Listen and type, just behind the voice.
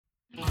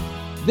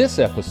This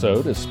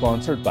episode is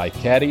sponsored by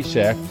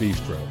Caddyshack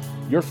Bistro,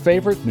 your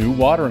favorite new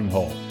watering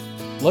hole.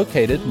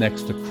 Located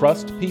next to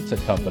Crust Pizza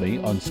Company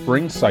on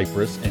Spring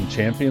Cypress and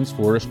Champions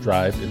Forest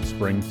Drive in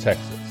Spring,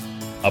 Texas.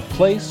 A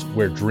place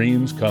where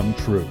dreams come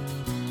true.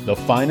 The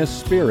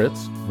finest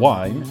spirits,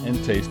 wine,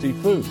 and tasty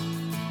food.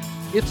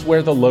 It's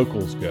where the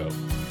locals go.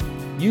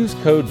 Use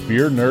code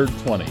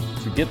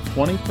BeerNerd20 to get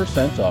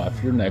 20%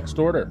 off your next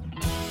order.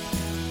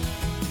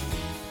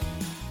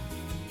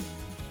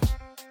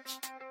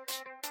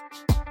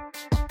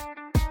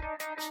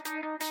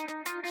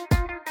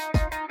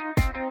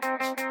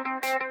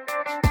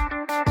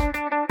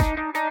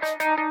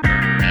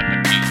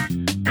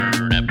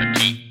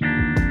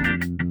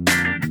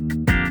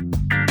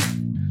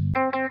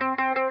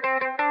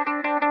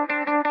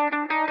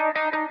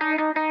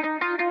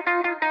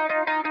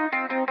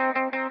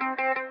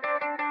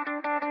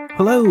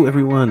 Hello,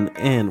 everyone,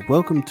 and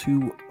welcome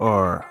to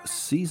our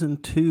Season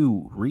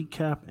 2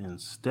 recap and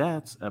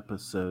stats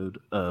episode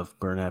of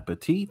Burn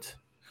Appetit,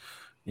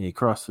 a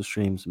Cross the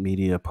Streams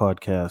media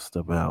podcast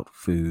about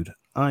food.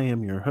 I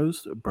am your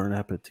host, Burn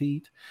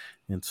Appetit,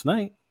 and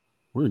tonight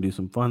we're going to do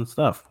some fun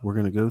stuff. We're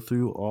going to go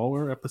through all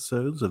our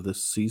episodes of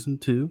this Season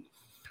 2.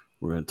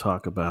 We're going to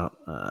talk about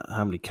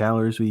how many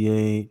calories we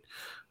ate,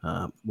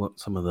 what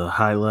some of the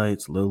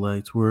highlights,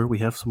 lowlights were. We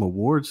have some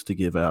awards to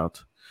give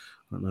out.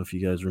 I don't know if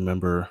you guys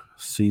remember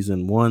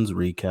Season 1's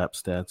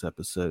recap stats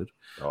episode.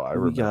 Oh, I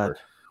remember.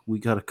 We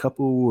got a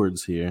couple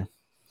awards here.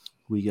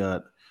 We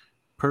got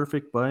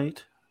Perfect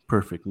Bite,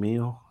 Perfect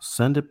Meal,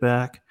 Send It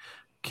Back,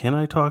 Can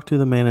I Talk to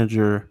the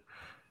Manager,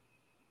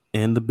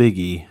 and the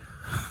biggie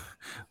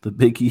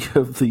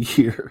of the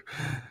year,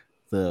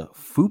 the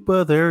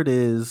FUPA, there it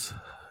is,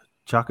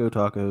 Choco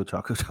Taco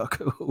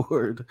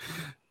Award,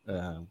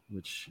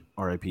 which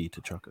RIP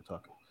to Choco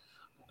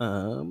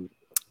Taco.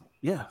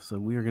 Yeah, so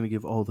we are going to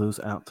give all those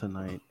out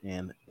tonight,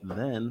 and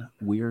then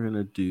we are going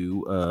to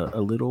do a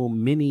little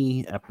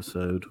mini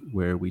episode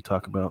where we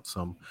talk about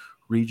some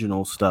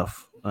regional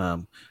stuff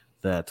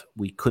that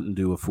we couldn't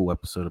do a full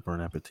episode of Burn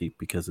Appetit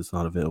because it's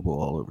not available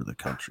all over the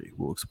country.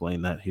 We'll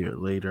explain that here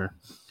later.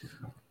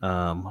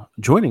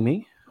 Joining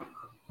me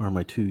are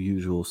my two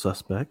usual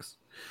suspects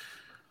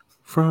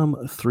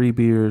from 3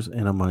 Beers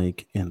and a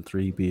Mic and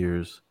 3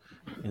 Beers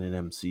in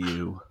an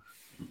MCU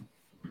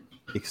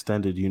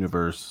Extended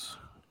Universe.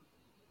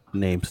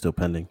 Name still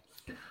pending.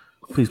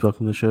 Please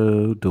welcome to the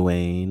show,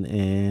 Dwayne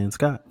and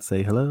Scott.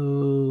 Say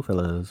hello,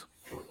 fellas.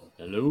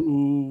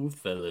 Hello,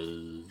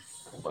 fellas.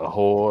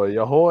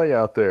 Ahoy, ahoy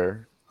out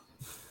there.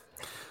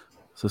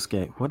 So,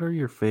 Scott, what are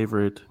your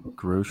favorite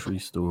grocery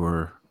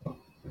store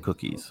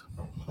cookies?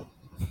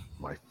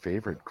 My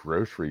favorite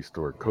grocery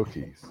store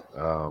cookies.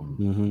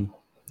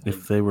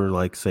 If they were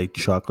like, say,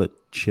 chocolate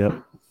chip.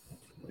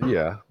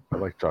 Yeah, I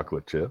like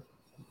chocolate chip.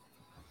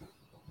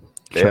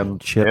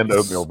 Chips. And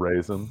oatmeal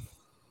raisin.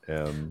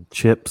 And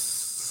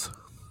chips.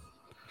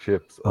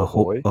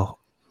 Ahoy.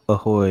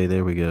 Ahoy,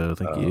 there we go.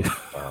 Thank you.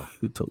 Wow.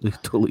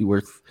 totally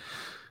worth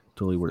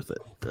it.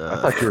 I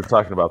thought you were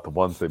talking about the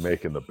ones they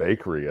make in the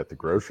bakery at the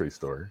grocery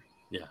store.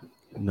 Yeah.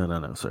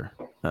 No, sir.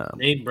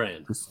 Name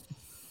brand.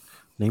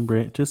 Name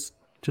brand. Just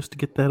to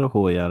get that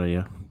ahoy out of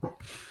you.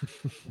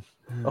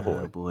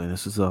 Ahoy. Oh boy,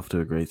 this is off to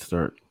a great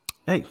start.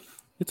 Hey,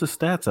 it's a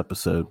stats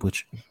episode,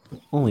 which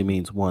only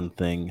means one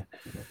thing.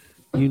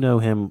 You know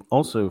him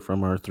also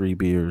from our 3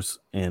 Beers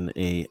and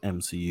a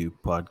MCU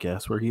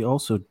podcast, where he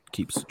also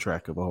keeps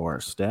track of all our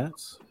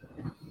stats.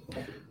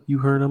 You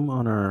heard him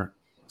on our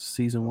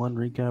Season 1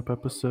 recap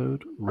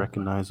episode,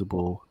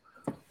 Recognizable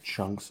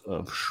Chunks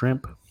of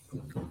Shrimp.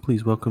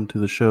 Please welcome to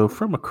the show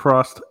from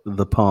across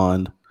the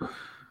pond,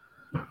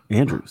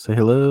 Andrew. Say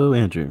hello,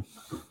 Andrew.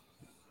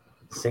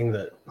 Sing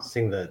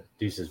the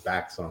Deuces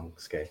Back song,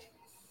 Skate.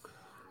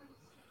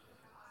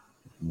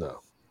 No.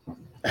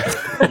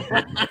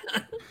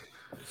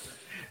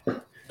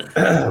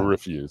 I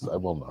refuse. I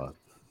will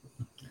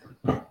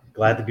not.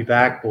 Glad to be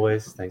back,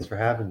 boys. Thanks for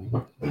having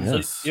me.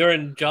 Yes. So you're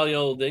in jolly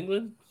old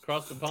England,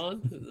 across the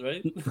pond,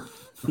 right?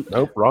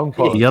 Nope, wrong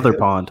pond. The other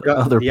pond.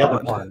 Other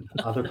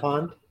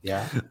pond?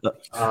 Yeah.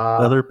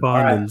 Other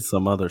pond right. and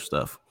some other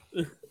stuff.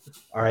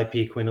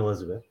 R.I.P. Queen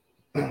Elizabeth.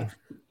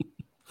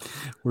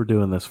 We're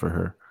doing this for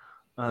her.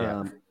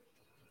 Yeah.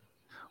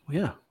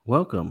 Yeah,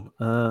 welcome.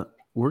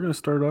 We're going to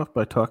start off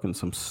by talking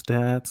some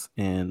stats.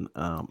 And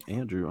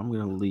Andrew, I'm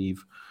going to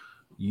leave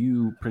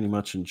you pretty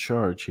much in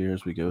charge here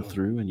as we go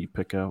through, and you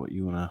pick out what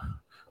you want to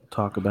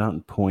talk about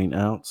and point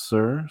out,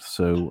 sir.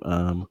 So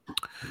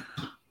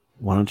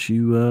why don't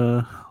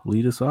you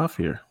lead us off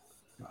here?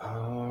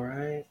 All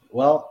right.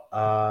 Well,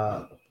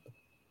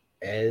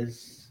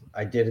 as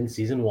I did in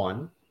Season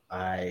 1,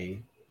 I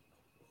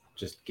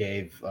just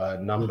gave a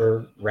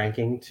number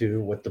ranking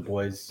to what the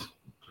boys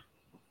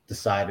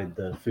decided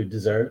the food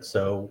deserved.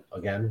 So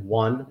again,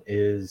 1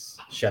 is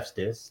Chef's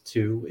Diss,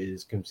 2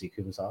 is Kumsi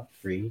Kumsa,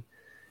 3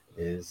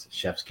 is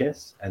Chef's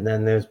Kiss, and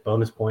then there's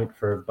bonus point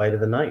for Bite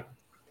of the Night.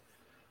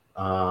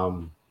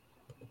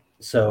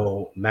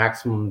 So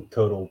maximum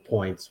total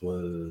points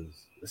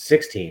was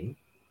 16,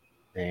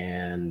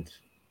 and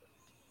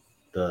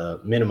the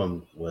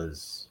minimum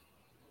was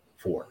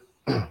 4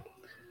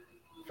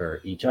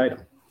 for each item.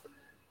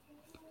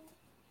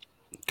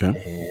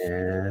 Okay.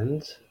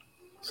 And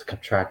so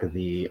kept track of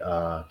the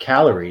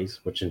calories,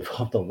 which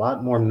involved a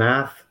lot more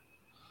math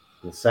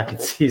in the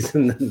second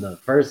season than the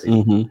first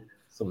season. Mm-hmm.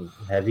 Some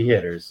heavy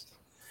hitters.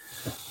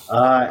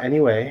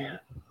 Anyway,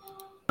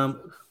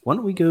 Why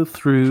don't we go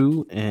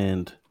through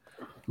and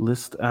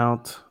list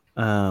out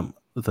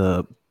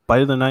the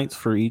bite of the nights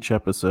for each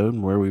episode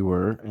and where we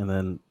were, and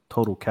then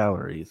total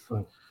calories.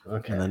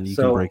 okay. And then you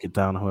can break it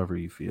down however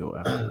you feel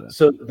after that.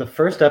 So the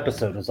first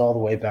episode was all the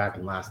way back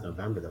in last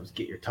November. That was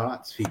Get Your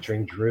Tots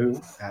featuring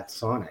Drew at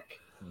Sonic.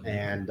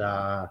 And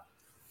the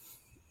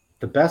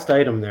best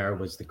item there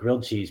was the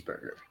grilled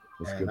cheeseburger.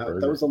 And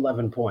that was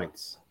 11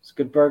 points. It's a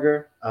good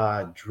burger.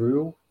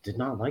 Drew did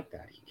not like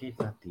that. He gave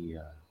that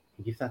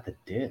the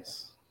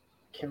diss.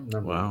 I can't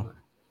remember. Wow.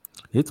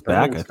 It's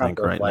back, I think,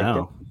 right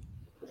now.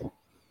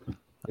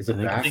 Is it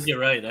back? I think you're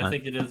right. I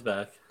think it is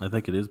back. I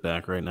think it is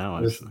back right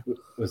now, actually.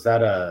 Was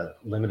that a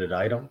limited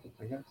item,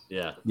 I guess?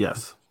 Yeah.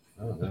 Yes.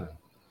 Oh, no.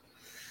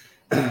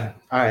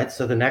 All right,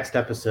 so the next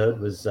episode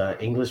was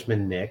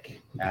Englishman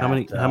Nick. How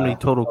many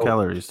total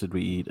calories did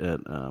we eat at?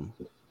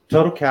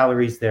 Total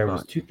calories there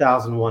was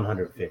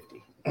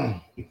 2,150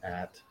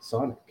 at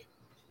Sonic.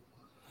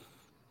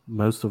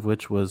 Most of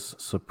which was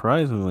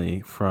surprisingly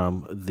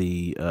from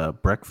the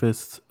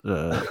breakfast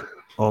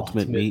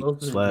ultimate meat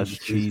 /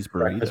 cheese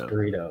breakfast burrito.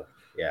 burrito.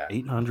 Yeah,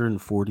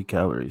 840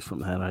 calories from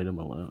that item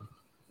alone.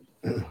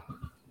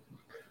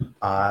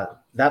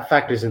 that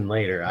factors in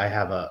later. I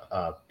have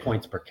a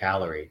points per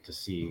calorie to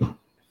see,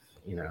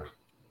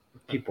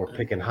 people are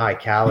picking high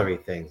calorie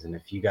things, and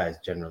if you guys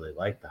generally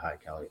like the high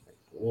calorie things,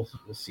 we'll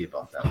see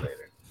about that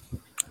later.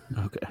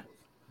 Okay.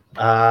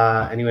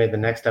 Anyway, the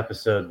next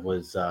episode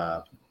was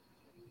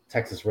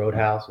Texas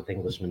Roadhouse with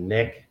Englishman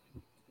Nick.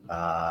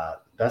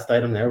 Best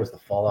item there was the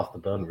fall off the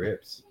bone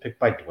ribs, picked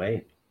by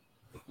Dwayne.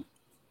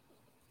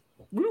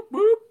 Whoop,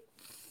 whoop.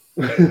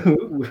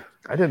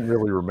 I didn't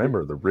really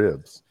remember the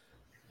ribs.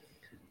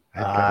 I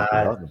had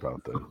kind of forgotten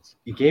about those.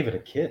 You gave it a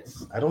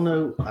kiss. I don't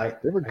know.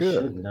 They were good.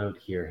 I should note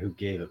here who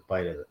gave it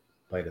bite of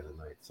the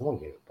night. Someone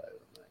gave it bite of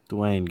the night.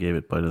 Dwayne gave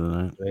it bite of the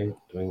night.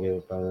 Dwayne gave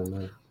it bite of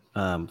the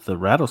night. The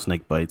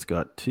rattlesnake bites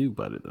got 2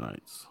 bite of the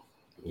nights.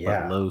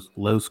 Yeah. But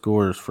low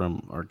scores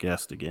from our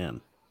guest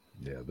again.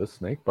 Yeah, the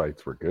snake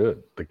bites were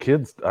good. The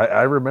kids,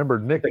 I remember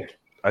Nick.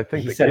 I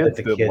think the said that kids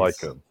the didn't kids- like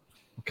them.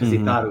 Because he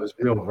thought it was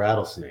real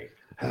rattlesnake.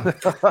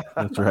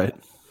 That's right.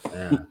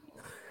 Yeah.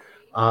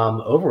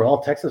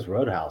 Overall, Texas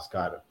Roadhouse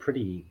got a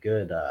pretty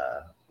good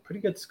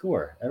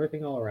score.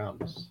 Everything all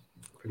around was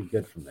pretty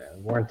good from there.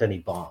 There weren't any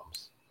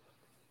bombs.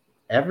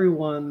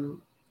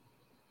 Everyone,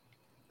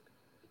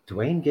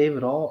 Dwayne gave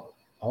it all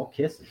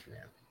kisses,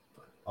 man.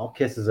 All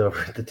kisses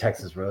over at the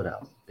Texas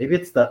Roadhouse. Maybe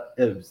it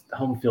was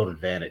home field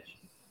advantage.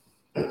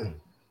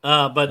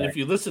 But if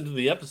you listen to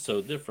the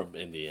episode, they're from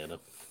Indiana.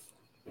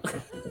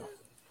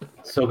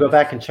 So go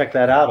back and check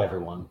that out,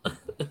 everyone.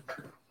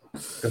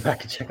 Go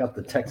back and check out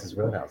the Texas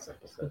Roadhouse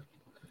episode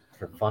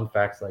for fun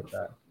facts like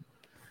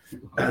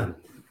that.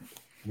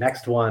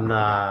 Next one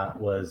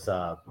was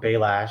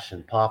Baylash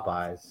and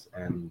Popeyes,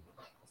 and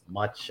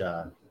much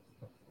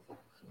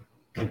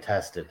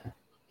contested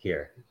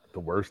here. The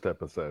worst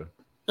episode.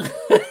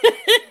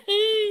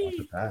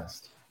 The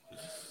best.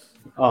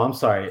 Oh, I'm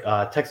sorry.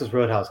 Texas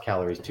Roadhouse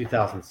calories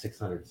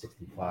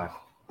 2,665.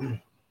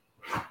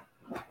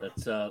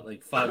 That's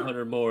like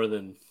 500 more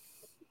than.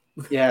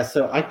 Yeah,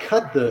 so I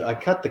cut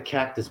the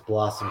cactus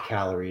blossom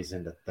calories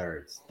into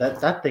thirds.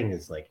 That thing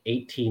is like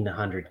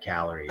 1,800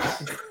 calories.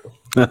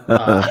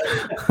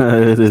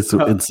 It is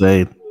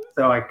insane.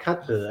 So I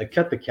cut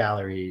the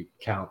calorie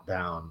count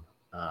down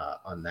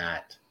on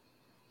that,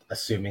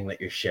 assuming that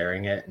you're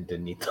sharing it and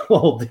didn't eat the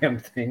whole damn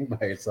thing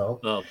by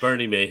yourself. Oh,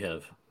 Bernie may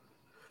have.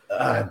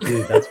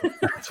 Dude,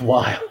 that's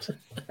wild.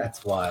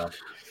 That's wild.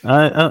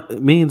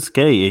 Me and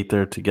Skay ate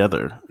there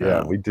together.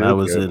 Yeah, we did. I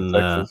was go in to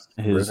Texas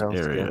his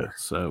Roadhouse area, together.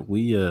 so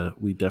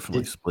we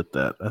definitely split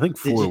that. I think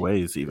 4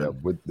 ways even.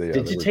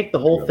 Did you take the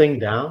whole thing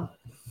down?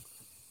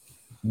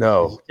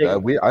 No, Did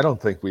you take- I don't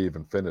think we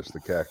even finished the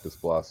cactus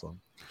blossom.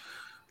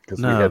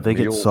 No, they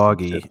get meals and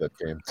soggy. shit that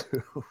came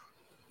too.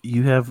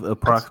 You have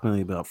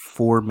approximately about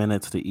 4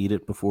 minutes to eat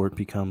it before it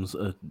becomes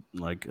a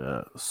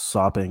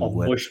sopping,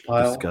 wet, mush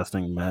pile?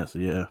 disgusting mess.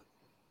 Yeah.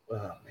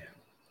 Oh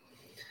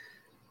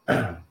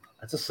man,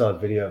 I just saw a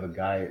video of a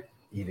guy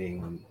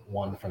eating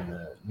one from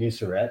the New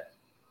Surrette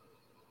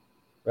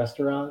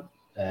restaurant,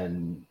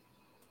 and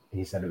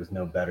he said it was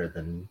no better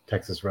than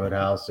Texas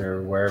Roadhouse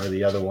or wherever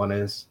the other one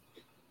is,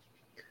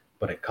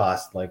 but it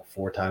cost like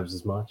 4 times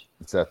as much.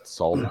 It's at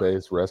Salt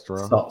Bay's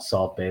restaurant.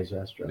 Salt Bay's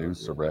restaurant. New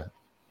Surrette.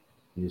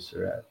 New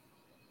Surrette.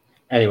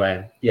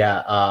 Anyway,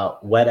 yeah,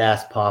 wet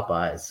ass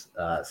Popeyes.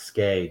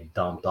 Skay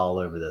dumped all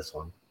over this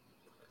one.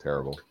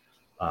 Terrible.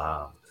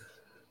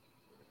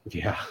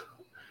 Yeah.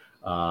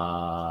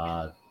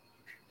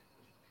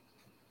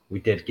 We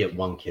did get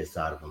one kiss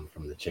out of him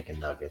from the chicken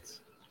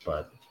nuggets,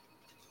 but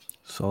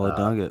Solid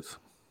nuggets.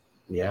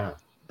 yeah,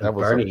 That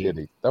was Bernie, a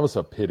pity. That was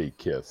a pity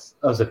kiss.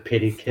 that was a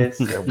pity kiss.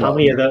 It How was.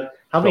 many of those?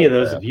 How many of Felt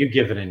those bad. have you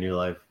given in your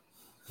life?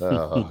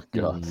 Oh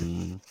God,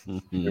 Mm-hmm.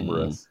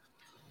 numerous.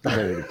 Too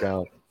many to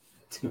count.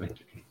 Too many.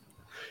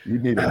 You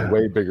need a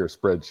way bigger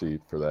spreadsheet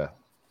for that.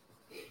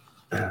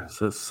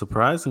 So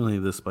surprisingly,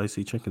 the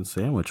spicy chicken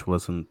sandwich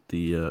wasn't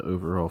the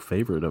overall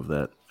favorite of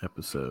that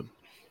episode.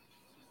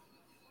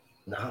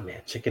 Nah,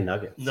 man, chicken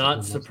nuggets.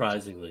 Not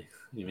surprisingly,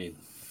 you mean?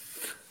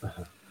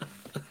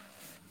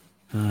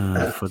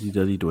 Fuddy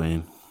Duddy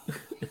Dwayne.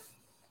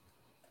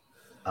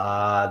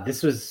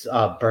 This was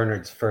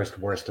Bernard's first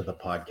worst of the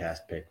podcast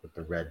pick with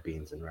the red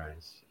beans and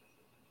rice.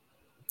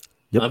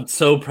 Yep. I'm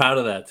so proud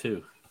of that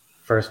too.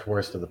 First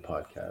worst of the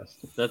podcast.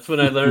 That's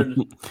when I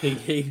learned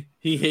he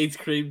hates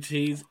cream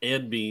cheese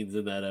and beans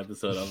in that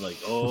episode. I was like,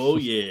 oh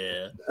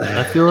yeah.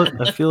 I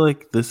feel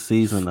like this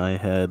season I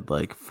had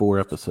like 4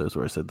 episodes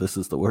where I said this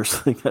is the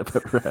worst thing I've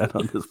ever had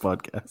on this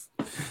podcast.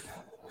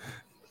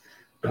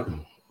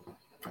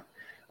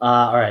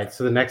 All right,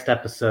 so the next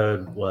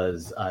episode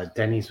was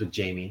Denny's with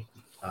Jamie.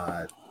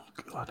 God.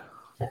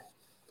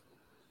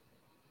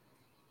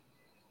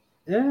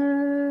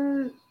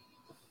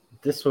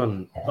 This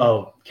one,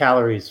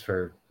 calories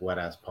for wet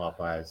ass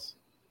Popeyes,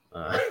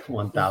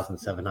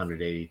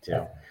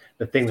 1,782.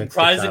 The thing that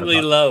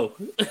Surprisingly low.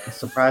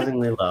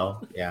 surprisingly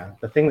low. Yeah,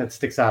 the thing that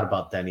sticks out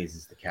about Denny's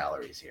is the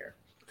calories here.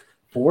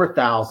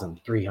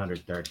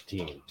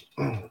 4,313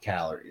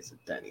 calories at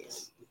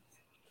Denny's.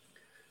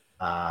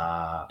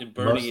 And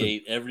Bernie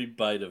ate every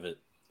bite of it.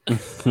 I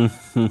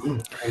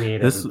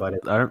ate This everybody.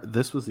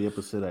 this was the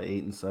episode I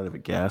ate inside of a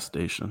gas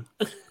station.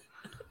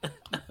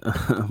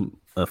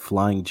 A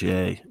Flying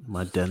J.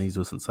 My Denny's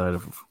was inside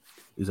of.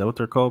 Is that what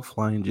they're called?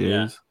 Flying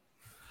J's?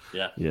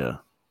 Yeah. Yeah.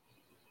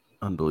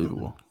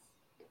 Unbelievable.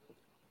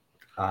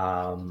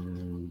 I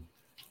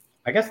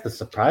guess the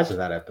surprise of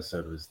that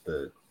episode was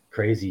the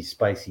crazy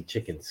spicy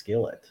chicken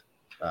skillet.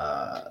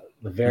 The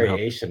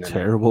variation in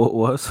Terrible it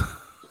was.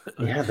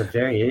 Yeah, the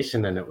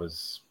variation in it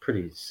was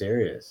pretty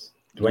serious.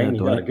 Dwayne,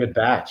 you got a good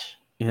batch.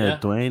 Yeah,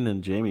 Dwayne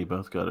and Jamie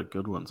both got a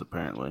good ones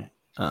apparently.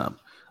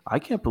 I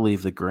can't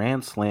believe the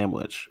Grand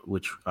Slamwich,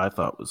 which I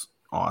thought was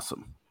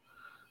awesome.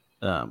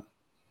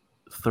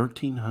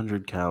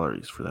 1,300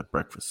 calories for that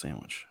breakfast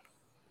sandwich.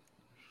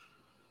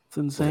 It's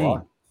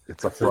insane.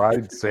 It's a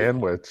fried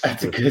sandwich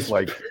That's a with good-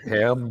 like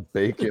ham,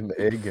 bacon,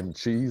 egg, and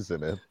cheese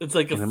in it. It's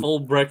like a full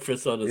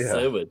breakfast on a Yeah.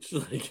 sandwich.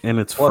 Like, And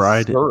it's Plus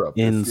fried syrup.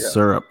 in Yeah.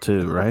 syrup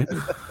too, right?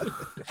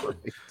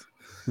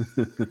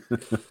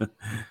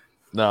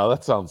 No,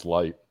 that sounds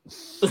light.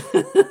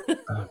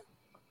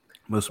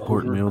 Most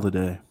important meal of the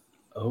day.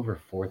 Over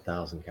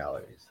 4,000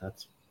 calories.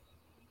 That's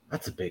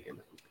a big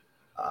one.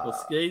 well,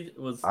 Skate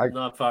was I-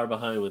 not far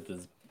behind with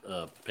his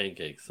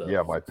pancakes. So.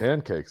 Yeah, my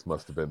pancakes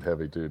must have been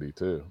heavy duty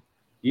too.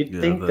 You'd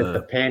Yeah, think that the-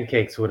 the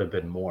pancakes would have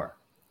been more.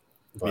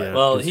 But, Yeah.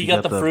 Well, 'cause he you got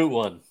got the the- fruit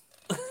one.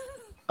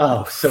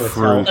 Oh, so it's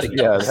Fruit. healthy.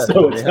 Yeah,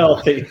 So it's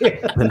healthy.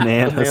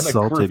 Banana Banana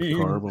salted cream.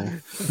 caramel.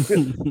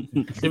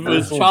 If it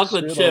was Some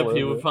chocolate shit chip, all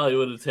he over would it. probably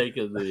would have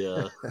taken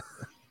the.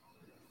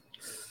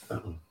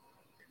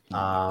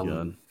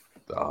 God.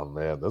 Oh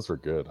man, those were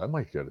good. I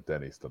might go to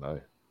Denny's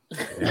tonight.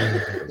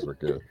 Those were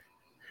good.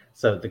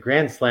 So the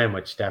Grand Slam,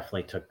 which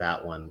definitely took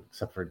that one,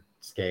 except for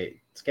Skate.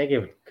 Skate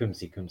gave it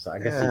Kumsi Kumsa. I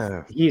guess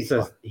Yeah.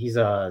 he's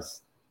a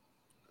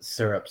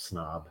syrup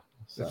snob.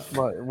 So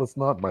It was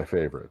not my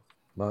favorite.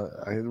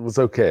 It was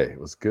okay. It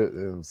was good.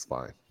 It was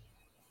fine.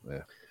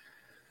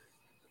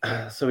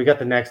 So we got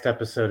the next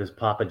episode is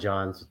Papa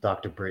John's with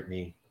Dr.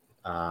 Brittany.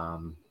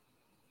 No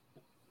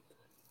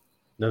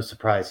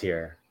surprise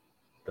here.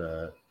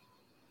 The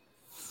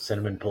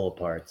cinnamon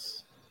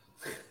pull-aparts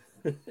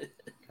kind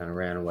of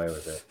ran away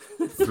with it.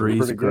 Threes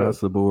Pretty across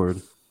the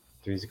board.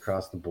 3s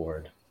across the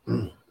board.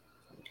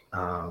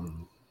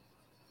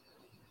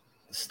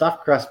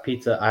 Stuffed crust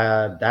pizza.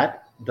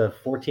 The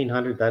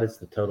 1,400. That is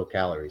the total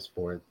calories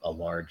for a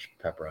large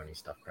pepperoni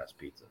stuffed crust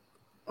pizza.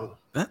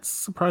 That's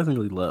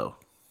surprisingly low.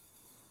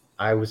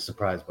 I was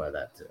surprised by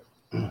that too.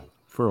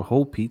 For a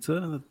whole pizza,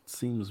 that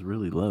seems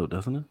really low,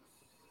 doesn't it?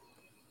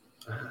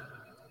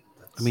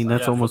 I mean,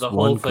 that's Yeah, for almost the whole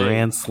one thing.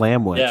 Grand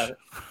Slamwich. Yeah,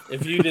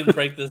 if you didn't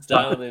break this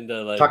down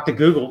into like Talk to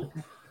Google.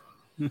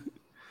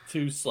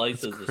 2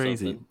 slices It's or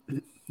crazy.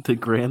 something, The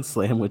Grand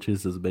Slamwich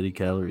is as many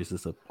calories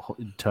as a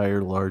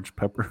entire large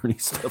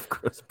pepperoni stuffed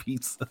crust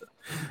pizza.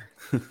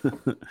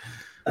 Oh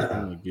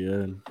my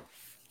god!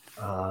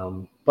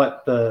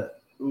 But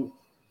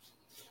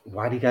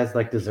why do you guys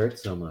like dessert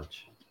so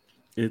much?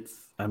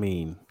 I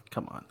mean,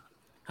 come on.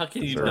 how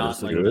can you Sure, not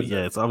it's like good. this?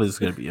 Yeah, it's always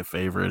going to be a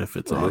favorite if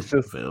it's on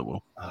Delicious.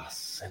 available. Ah,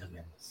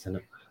 cinnamon.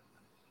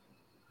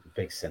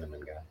 Big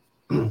cinnamon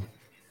guy.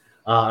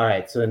 All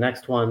right, so the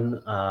next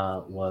one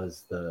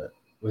was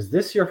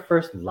this your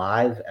first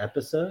live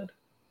episode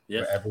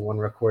Yes. where everyone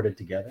recorded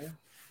together?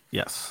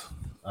 Yes,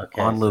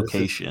 Okay, on so this is-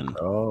 location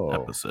Oh,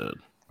 episode.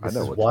 I This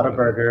know is which one it is.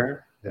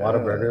 Whataburger. Yeah.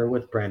 Whataburger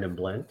with Brandon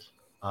Blint.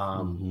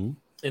 Mhm.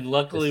 And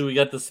luckily, we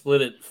got to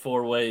split it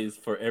 4 ways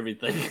for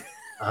everything.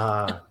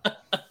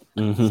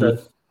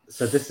 Mhm.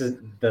 So this is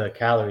the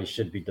calories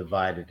should be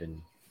divided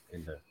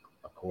into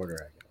a quarter,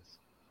 I guess.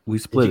 We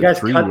split you guys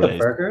it 3 cut the ways.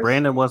 burgers?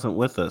 Brandon wasn't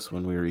with us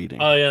when we were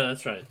eating. Oh yeah,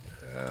 that's right.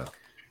 Yeah,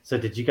 So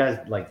did you guys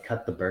like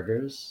cut the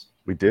burgers?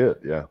 we did.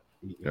 Yeah.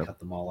 You Yep. cut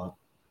them all up.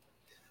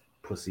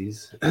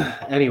 Pussies.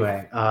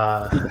 Anyway,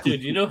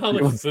 Dude, you know how It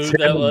much was food 10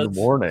 that in was? the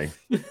morning.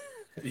 Yeah.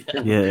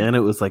 Yeah, and it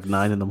was like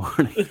 9 in the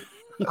morning.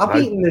 I'm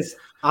eating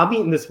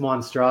this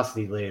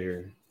monstrosity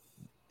later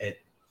at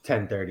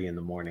 10:30 in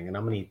the morning, and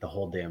I'm gonna eat the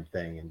whole damn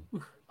thing. And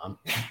I'm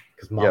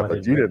because Yeah, Mama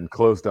but you didn't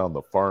close down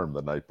the farm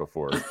the night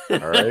before. All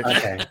right.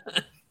 Okay,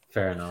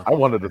 fair enough. I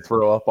wanted to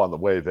throw up on the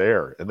way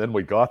there, and then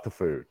we got the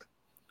food.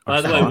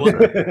 By the way,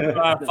 what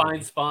our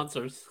fine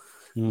sponsors?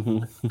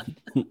 Mhm.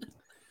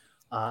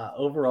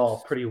 Overall,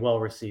 pretty well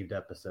received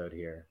episode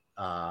here.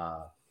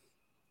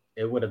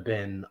 It would have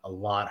been a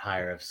lot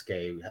higher if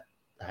Skay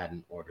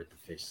hadn't ordered the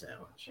fish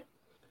sandwich.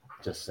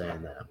 Just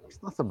saying that.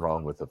 There's nothing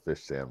wrong with a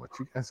fish sandwich.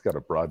 You guys got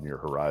to broaden your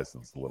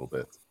horizons a little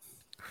bit.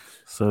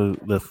 So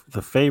the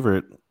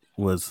favorite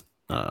was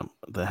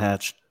the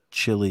Hatch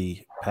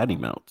chili patty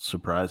melt,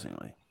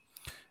 surprisingly.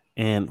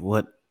 And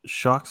what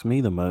shocks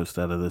me the most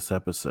out of this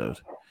episode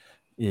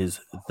is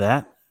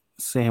that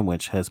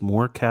sandwich has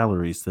more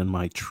calories than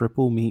my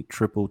triple meat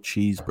triple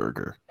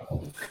cheeseburger,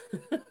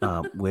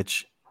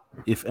 which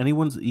if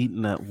anyone's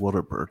eaten that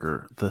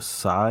Whataburger, the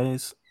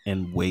size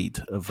and weight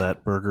of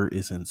that burger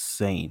is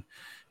insane.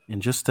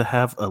 And just to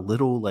have a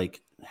little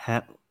like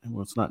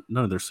well, it's not,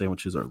 none of their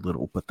sandwiches are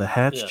little, but the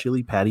Hatch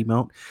chili patty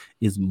melt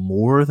is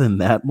more than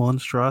that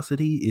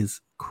monstrosity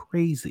is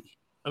crazy.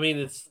 I mean,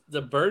 it's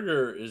the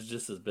burger is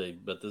just as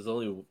big, but there's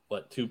only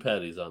 2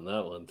 patties on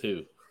that one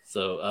too.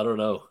 So I don't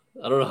know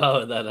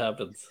how that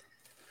happens.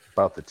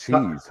 About the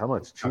cheese, how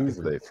much cheese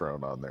are they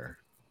throwing on there?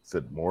 Is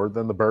it more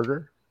than the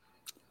burger?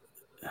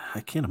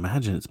 I can't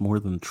imagine it's more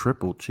than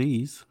triple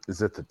cheese.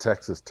 Is it the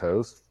Texas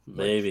toast? Like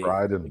Maybe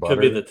fried in it butter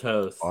could be the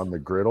toast on the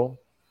griddle?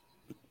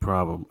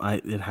 Problem.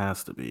 It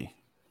has to be.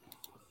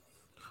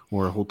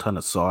 Or a whole ton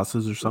of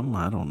sauces or something.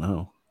 I don't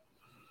know.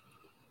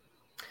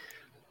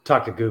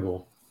 Talk to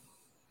Google.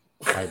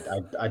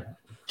 I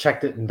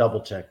checked it and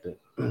double checked it.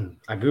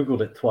 I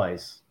Googled it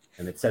twice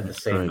and it said the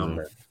same crazy.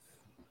 number.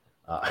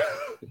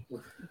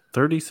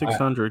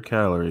 3,600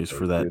 calories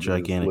for that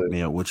gigantic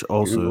meal, which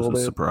also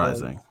is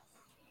surprising.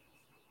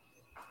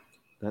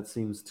 That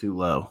seems too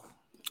low.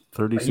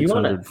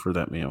 3,600 for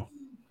that meal.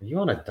 Are you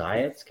on a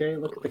diet, Skay?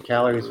 Look at the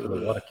calories for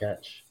the What a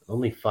Catch.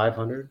 Only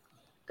 500?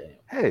 Damn.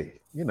 Hey,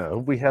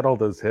 we had all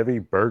those heavy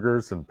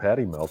burgers and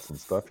patty melts and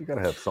stuff. You got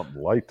to have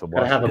something light to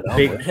wash have it a down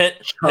big- with.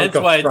 That's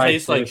of why it fried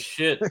tastes like fish.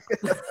 shit.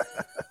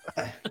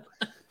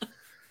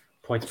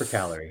 Points per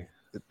calorie.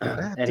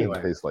 That Anyway.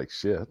 didn't taste like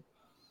shit.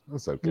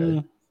 That's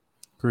okay.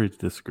 Agree to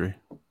disagree.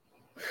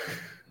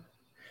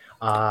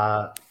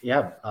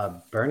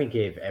 Bernie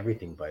gave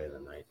everything bite of the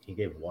night. He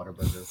gave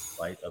Whataburger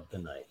bite of the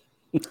night.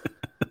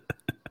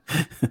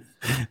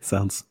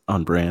 Sounds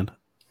on brand.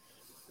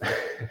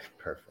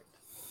 Perfect.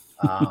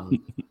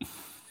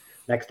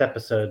 Next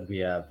episode, we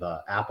have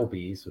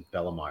Applebee's with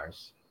Bella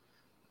Mars.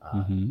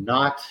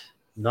 Not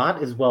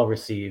as well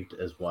received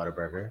as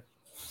Whataburger,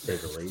 to say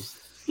the least.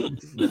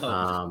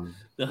 No,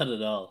 not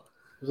at all.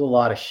 There's a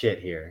lot of shit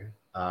here.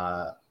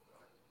 The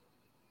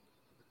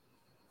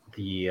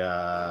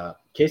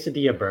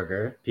quesadilla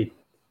burger,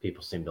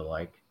 people seem to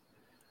like.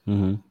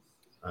 2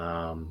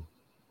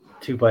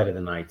 bite of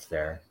the nights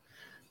there.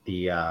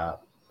 The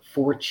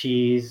 4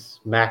 cheese,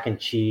 mac and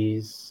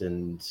cheese,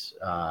 and is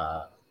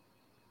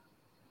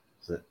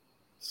it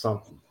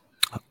something?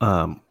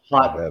 At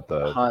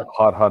the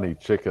hot honey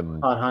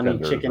chicken. Hot honey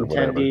tenders chicken or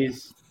whatever.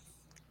 tendies.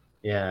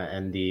 Yeah,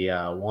 and the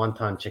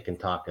wonton chicken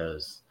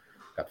tacos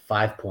got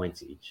 5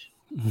 points each.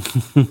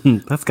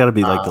 That's got to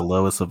be like the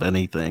lowest of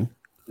anything.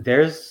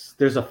 There's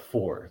a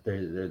 4.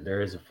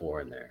 There is a 4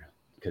 in there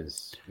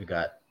because we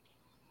got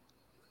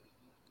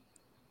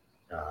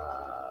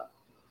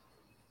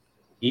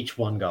each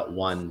one got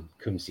 1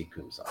 kumsi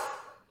kumsa.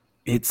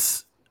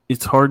 It's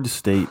hard to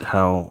state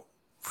how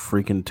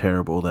freaking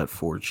terrible that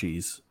 4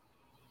 cheese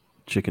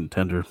chicken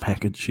tender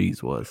mac and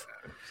cheese was,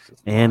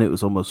 and it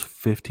was almost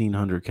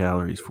 1,500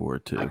 calories for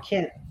it too. I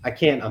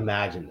can't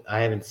imagine. I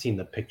haven't seen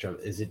the picture.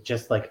 Is it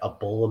just like a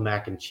bowl of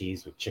mac and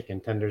cheese with chicken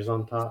tenders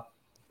on top?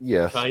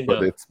 Yes, Kind but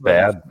of. it's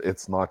bad.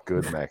 It's not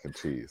good mac and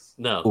cheese.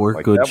 No. Or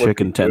Like, good that would be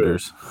chicken good.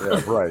 tenders.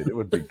 Yeah, right. It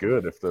would be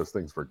good if those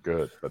things were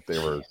good, but they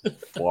were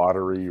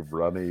watery,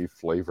 runny,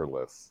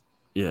 flavorless.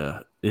 Yeah,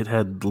 it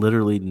had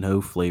literally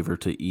no flavor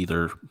to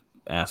either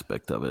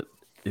aspect of it.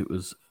 It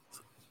was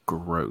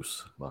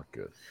gross. Not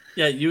good.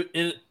 Yeah, you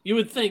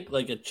would think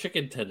like a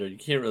chicken tender, you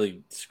can't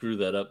really screw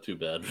that up too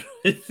bad.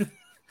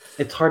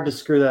 It's hard to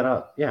screw that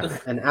up. Yeah,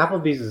 and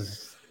Applebee's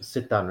is a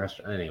sit-down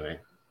restaurant anyway.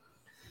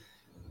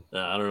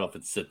 I don't know if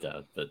it's sit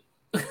down, but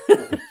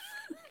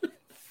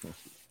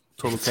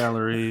Total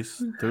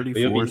calories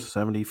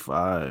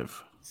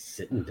 3475.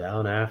 Sitting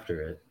down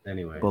after it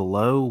anyway.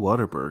 Below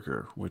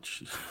Whataburger,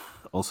 which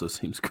also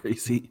seems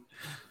crazy.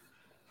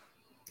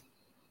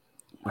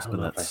 Must have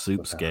been that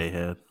soup Skay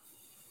had.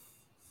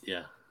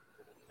 yeah,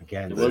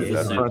 Again, it was see, the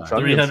it's same. not- Crunch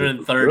onions are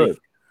 330. good.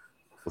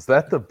 Was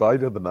that the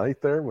bite of the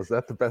night there? Was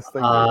that the best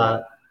thing?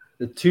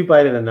 The 2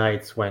 bite of the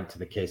nights went to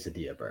the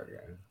quesadilla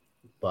burger,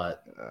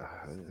 but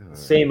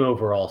same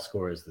overall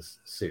score as the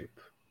soup.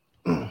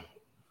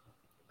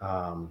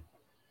 All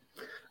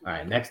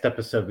right, next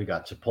episode we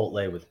got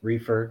Chipotle with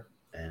Reefer,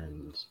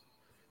 and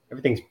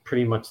everything's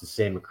pretty much the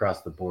same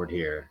across the board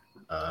here.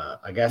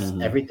 I guess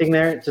everything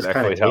there just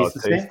kind of tastes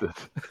the same.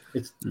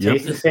 It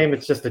tastes the same.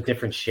 It's just a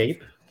different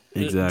shape.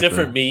 Exactly.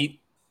 Different meat.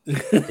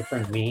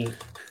 Different meat.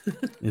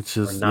 It's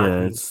just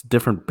it's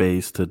different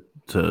base to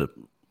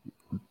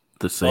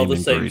the same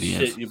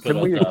ingredients. Shit you put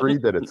Can we agree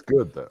that it's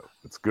good though?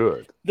 It's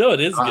good. No, it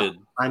is good.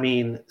 I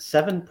mean,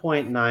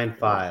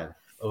 7.95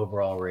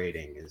 overall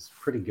rating is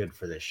pretty good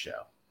for this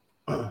show.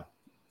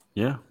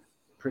 Yeah.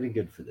 Pretty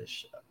good for this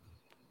show.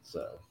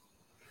 So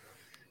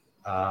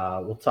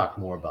we'll talk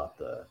more about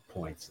the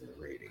points and the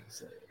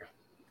ratings later.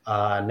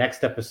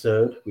 Next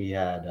episode, we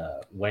had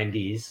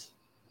Wendy's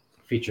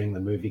featuring the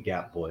Movie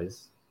Gap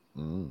Boys.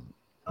 So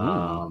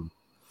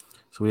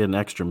we had an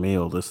extra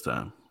meal this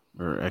time,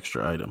 or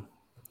extra item,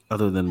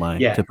 other than my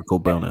typical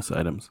bonus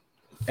items.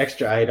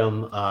 Extra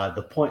item.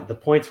 The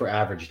points were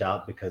averaged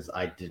out because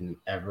I didn't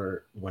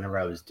ever, whenever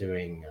I was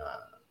doing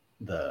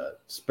the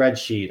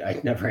spreadsheet,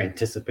 I never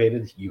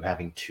anticipated you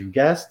having 2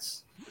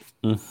 guests.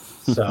 So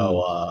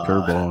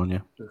curveball on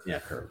you. Yeah,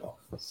 curveball.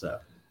 So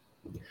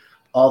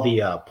all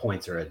the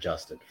points are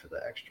adjusted for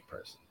the extra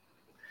person.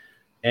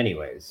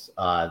 Anyways,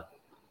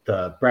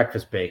 the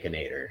breakfast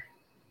baconator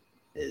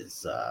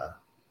is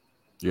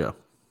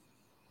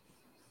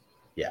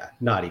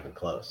not even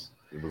close.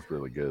 It was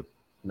really good.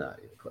 Not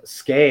even close.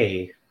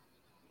 Skay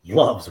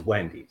loves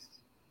Wendy's.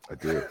 I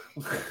do.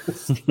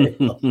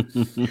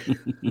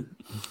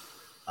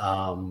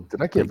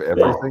 Did I give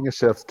everything a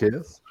chef's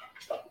kiss?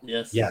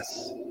 Yes,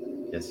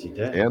 you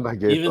did. And I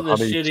gave even the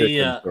honey shitty,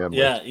 chicken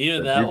sandwich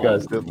even that that you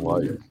guys didn't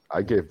like.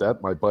 I gave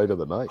that my bite of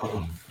the night.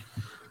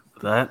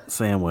 That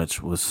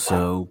sandwich was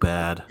so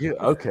bad. Yeah.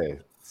 Okay.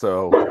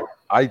 So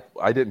I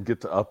didn't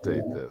get to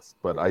update this,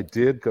 but I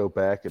did go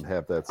back and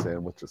have that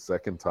sandwich a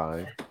second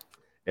time,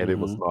 and it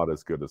was not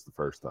as good as the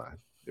first time.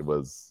 It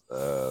was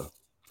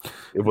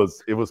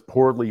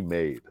poorly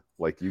made,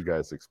 like you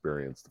guys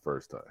experienced the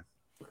first time.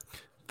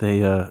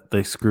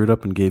 They screwed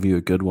up and gave you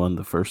a good one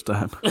the first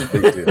time.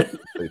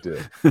 They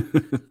did.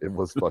 It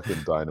was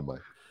fucking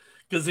dynamite.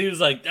 Because he was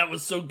like, "That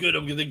was so good,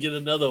 I'm gonna get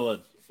another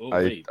one." Oh,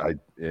 I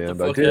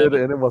did,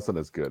 and it wasn't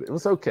as good. It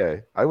was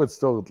okay. I would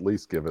still at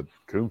least give it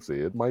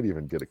Coombsy. It might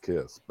even get a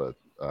kiss, but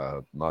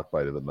not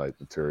bite of the night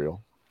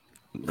material.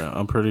 No,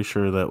 I'm pretty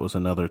sure that was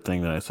another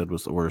thing that I said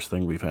was the worst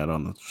thing we've had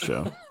on the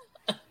show.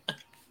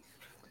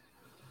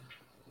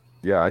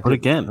 Yeah, but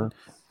again,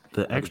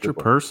 the extra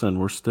person,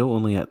 we're still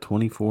only at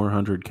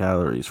 2,400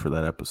 calories for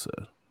that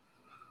episode.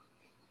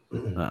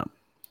 And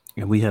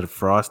we had a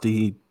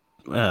Frosty.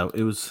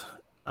 It was,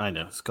 I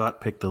know,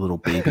 Scott picked the little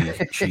baby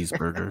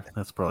cheeseburger.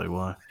 That's probably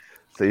why.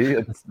 See,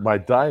 it's my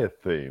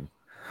diet theme.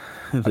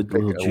 The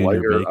little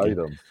junior bacon.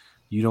 Item.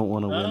 You don't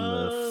want to win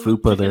the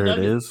FUPA. There nuggets.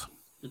 It is.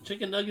 The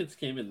chicken nuggets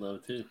came in low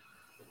too.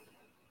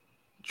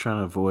 Trying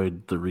to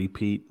avoid the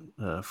repeat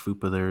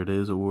FUPA. There it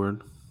is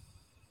award.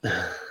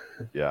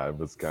 Yeah, I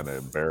was kind of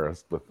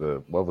embarrassed with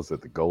the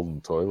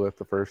golden toilet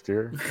the first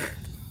year.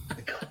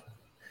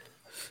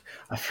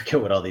 I forget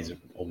what all these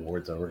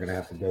awards are. We're gonna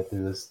have to go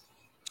through this.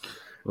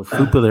 Well,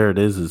 FUPA there it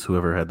is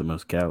whoever had the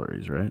most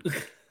calories, right?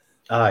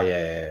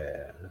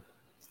 Yeah.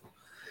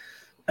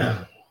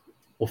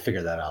 We'll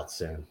figure that out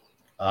soon.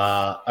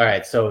 All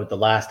right, so the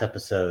last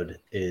episode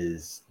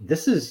is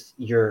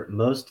your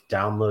most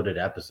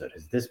downloaded episode.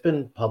 Has this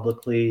been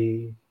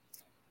publicly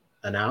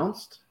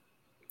announced?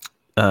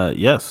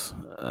 Yes.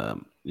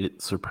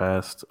 It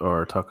surpassed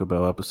our Taco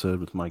Bell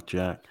episode with Mike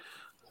Jack.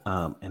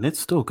 And it's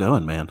still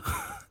going, man.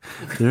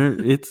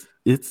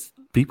 It's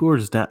people are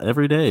just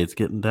every day it's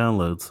getting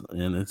downloads,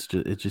 and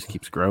it just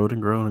keeps growing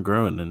and growing and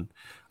growing. And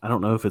I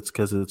don't know if it's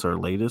because it's our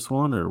latest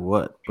one or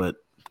what, but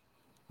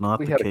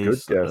we had a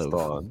good guest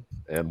on,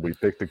 and we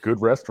picked a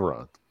good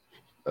restaurant.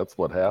 That's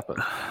what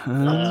happened.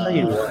 I'll tell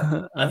you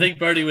what. I think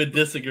Bertie would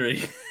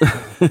disagree.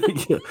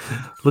 Yeah.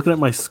 Looking at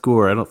my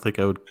score, I don't think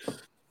I would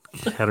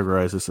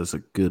categorize this as a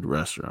good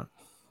restaurant.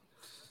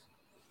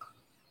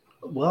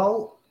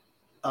 Well,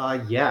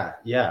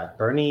 yeah.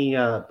 Bernie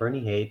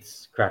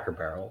hates Cracker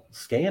Barrel.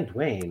 Skay and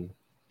Dwayne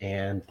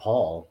and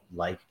Paul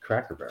like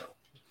Cracker Barrel.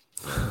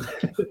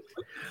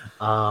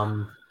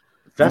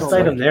 Best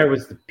item there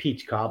was the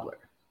peach cobbler.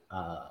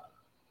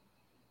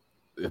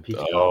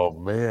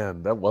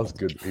 Man, that was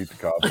good peach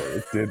cobbler.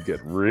 It did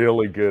get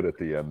really good at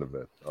the end of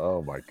it.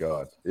 Oh my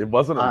god, it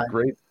wasn't a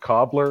great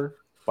cobbler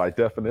by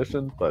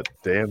definition, but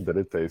damn, did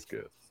it taste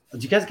good.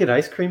 Did you guys get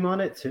ice cream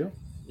on it too?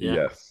 Yeah.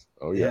 Yes.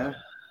 Oh yeah.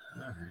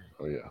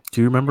 Oh yeah.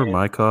 Do you remember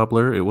my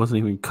cobbler? It wasn't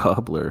even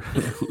cobbler.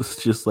 It was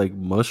just like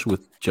mush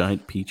with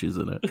giant peaches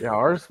in it. Yeah,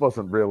 ours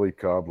wasn't really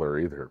cobbler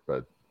either,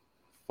 but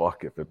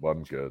fuck if it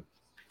wasn't good.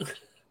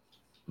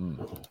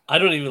 I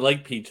don't even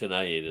like peach, and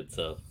I ate it.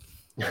 So,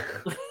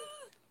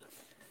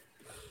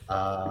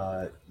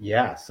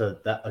 Yeah. So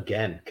that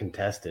again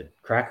contested.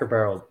 Cracker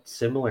Barrel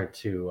similar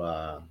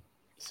to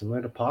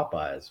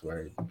Popeyes,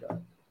 where you got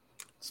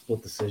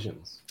split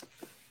decisions.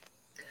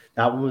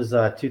 That one was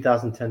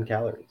 2,010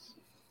 calories.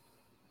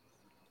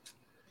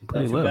 Not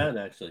Pretty too low. bad,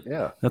 actually.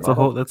 Yeah, That's not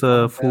a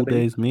bad full either.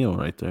 day's meal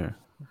right there.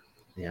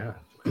 Yeah.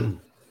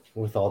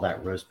 With all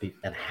that roast beef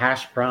and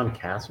hash brown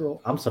casserole.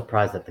 I'm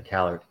surprised at the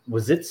calorie.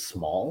 Was it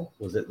small?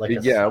 Was it like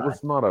a Yeah, it side?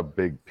 was not a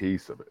big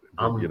piece of it.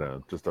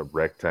 Um, Just a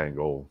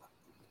rectangle.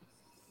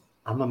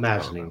 I'm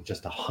imagining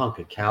just a hunk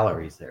of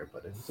calories there,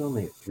 but it was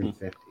only at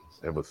 350.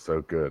 It was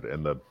so good,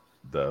 and the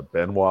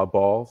Benoit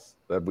balls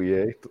that we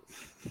ate.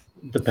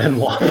 The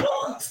Benoit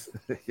balls.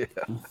 Yeah,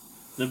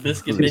 The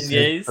biscuit Please.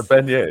 beignets. the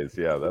beignets.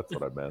 Yeah, that's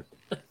what I meant.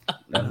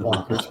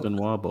 Benoit Chris balls.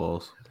 Benoit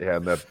balls. Yeah,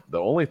 and the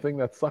only thing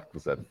that sucked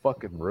was that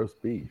fucking roast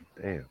beef.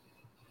 Damn,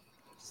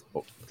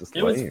 just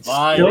It was lame.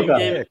 fine. Still You got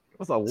gave It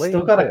was a lame.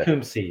 Still got a pick.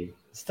 Kumsi.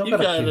 Still You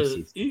got a gotta,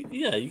 Kumsi. you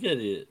gotta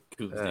eat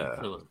Kumsi. Yeah,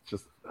 Come on.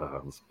 just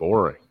it was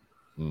boring.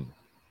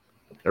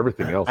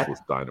 Everything else was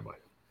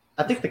dynamite.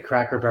 I think the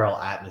Cracker Barrel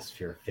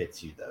atmosphere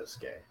fits you, though,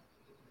 Skay.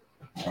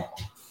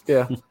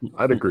 Yeah,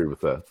 I'd agree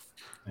with that.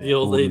 The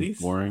old Old and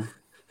ladies. boring.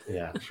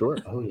 Yeah. Sure.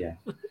 Oh yeah.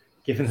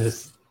 Giving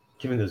those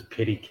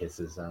pity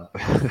kisses out.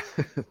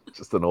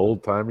 Just an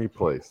old timey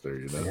place there,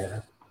 you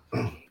know.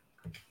 Yeah.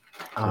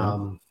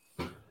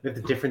 We have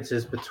the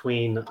differences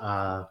between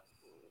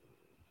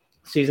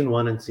season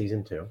 1 and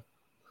season 2.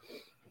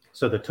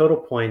 So the total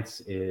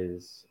points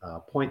is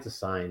points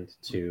assigned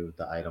to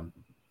the item.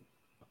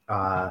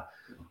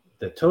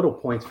 The total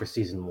points for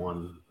season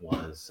 1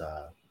 was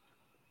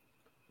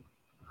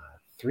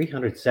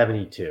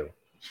 372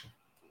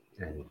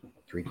 and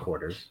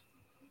 3/4,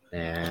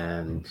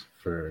 and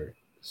for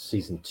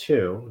season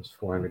 2 it was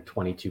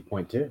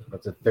 422.2.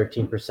 That's a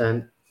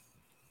 13%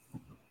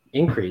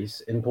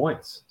 increase in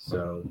points.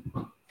 So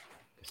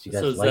you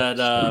guys So is like that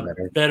some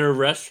better. better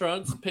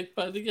restaurants picked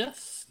by the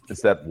guests?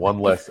 Is that one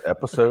less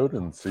episode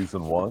in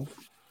season 1?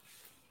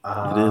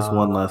 It is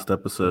one last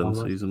episode in one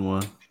less- season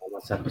 1. One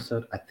last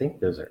episode. I think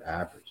those are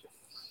averages.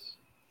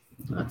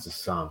 That's a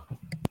sum.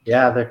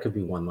 Yeah, there could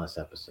be one less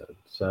episode.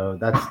 So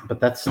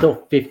that's still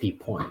 50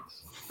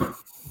 points.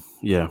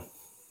 Yeah,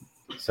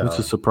 So which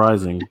is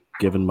surprising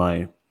given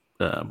my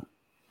Cracker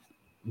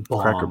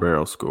bomb.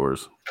 Barrel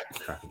scores.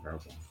 Cracker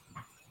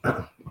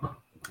Barrel.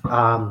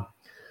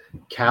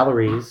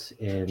 Calories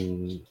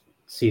in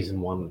season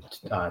 1,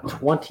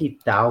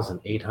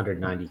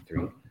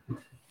 20,893,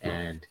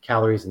 and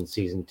calories in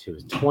season 2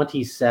 is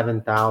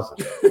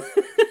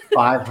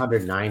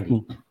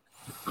 27,590.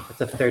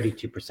 That's a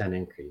 32%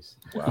 increase.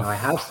 Wow. Now I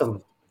have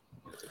some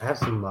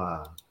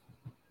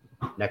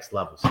next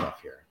level stuff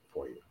here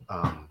for you.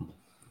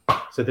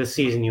 So this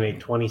season you ate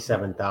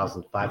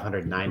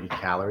 27,590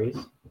 calories.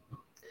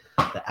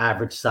 The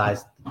average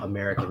sized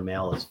American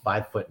male is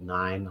 5'9",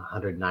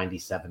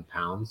 197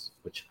 pounds,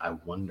 which I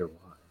wonder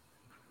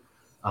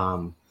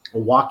why.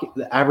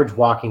 The average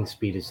walking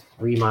speed is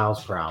 3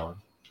 miles per hour,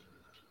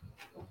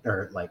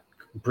 or like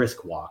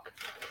brisk walk.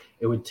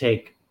 It would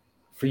take,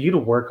 for you to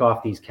work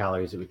off these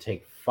calories, it would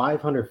take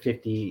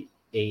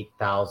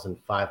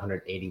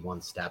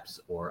 558,581 steps,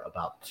 or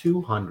about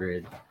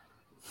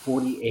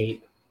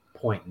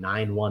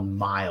 248.91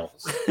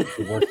 miles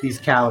to work these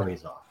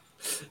calories off.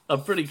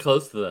 I'm pretty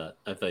close to that,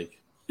 I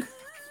think.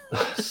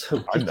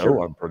 So I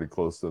know I'm pretty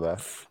close to that.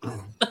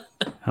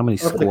 How many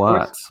Over the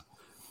course- squats?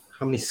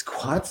 How many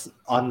squats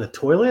on the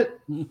toilet?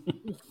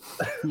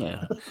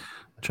 Yeah,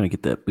 trying to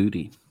get that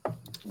booty.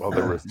 Well,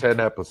 there was 10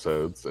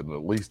 episodes and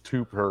at least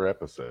 2 per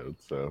episode.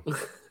 So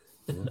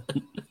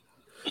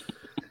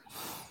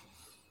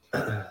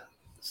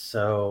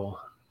So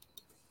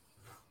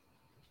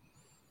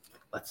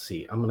let's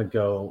see. I'm going to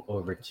go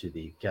over to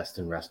the guest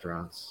and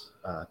restaurants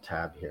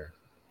tab here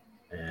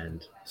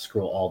and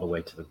scroll all the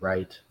way to the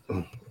right.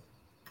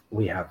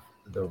 We have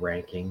the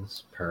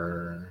rankings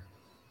per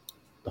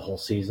the whole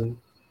season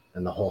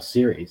and the whole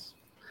series.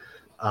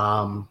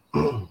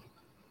 The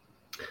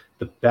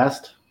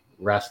best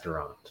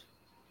restaurant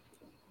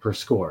per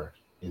score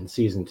in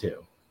season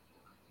 2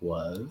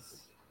 was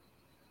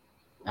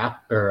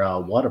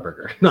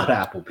Whataburger, not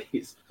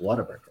Applebee's.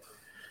 Whataburger.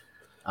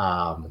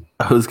 I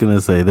was gonna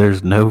say,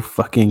 there's no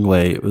fucking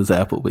way it was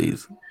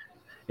Applebee's.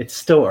 It's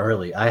still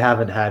early. I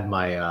haven't had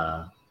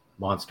my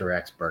Monster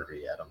X burger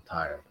yet. I'm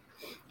tired.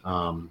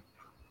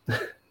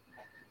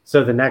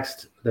 So the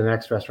next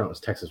restaurant was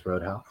Texas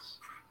Roadhouse.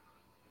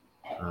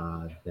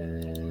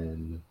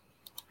 Then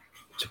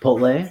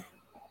Chipotle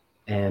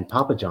and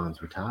Papa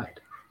John's were tied.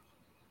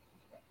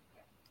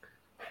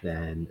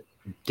 Then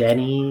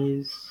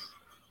Denny's,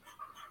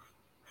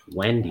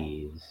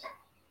 Wendy's,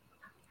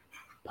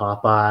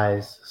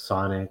 Popeyes,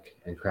 Sonic,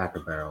 and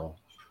Cracker Barrel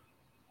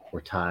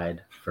were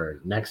tied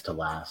for next to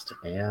last,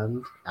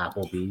 and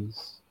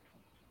Applebee's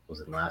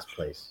was in last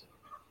place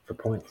for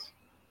points.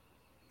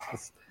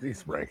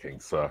 these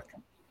rankings suck.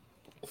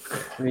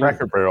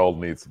 Cracker Barrel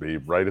needs to be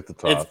right at the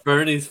top. It's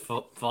Bernie's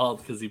fault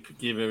because he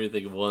gave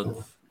everything once.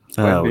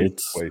 Oh, Wendy's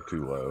it's way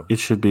too low. it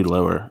should be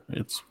lower.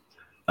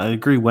 I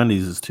agree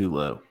Wendy's is too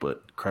low,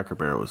 but Cracker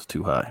Barrel is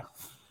too high.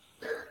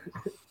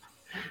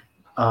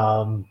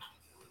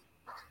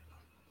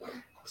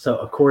 So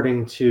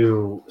according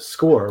to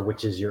Score,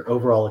 which is your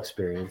overall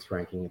experience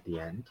ranking at the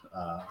end,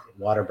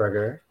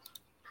 Whataburger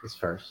is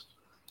first.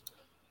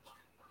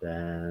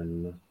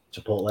 Then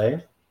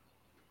Chipotle,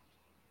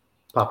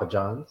 Papa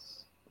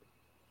John's,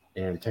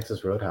 and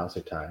Texas Roadhouse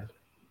are tied.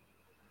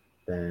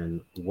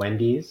 Then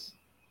Wendy's,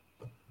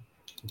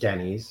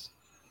 Denny's,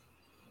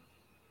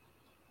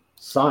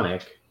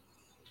 Sonic,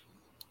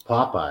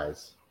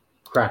 Popeyes,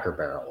 Cracker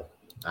Barrel,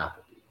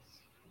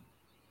 Applebee's.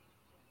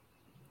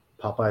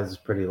 Popeyes is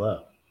pretty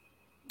low.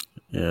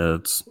 Yeah,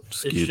 it's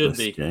skewed. It should this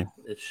be. game.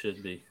 It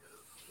should be.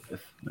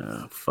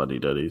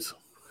 Fuddy-duddies.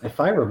 If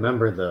I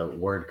remember the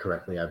word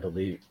correctly, I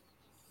believe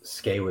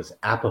Skay was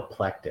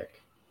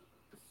apoplectic.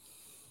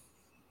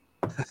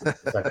 Is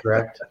that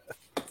correct?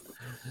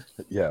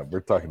 Yeah, we're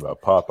talking about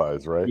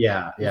Popeyes, right?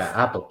 Yeah,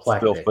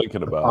 apoplectic. Still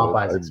thinking about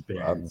Popeyes it.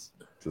 experience.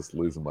 I'm just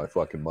losing my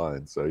fucking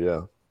mind. So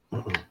yeah,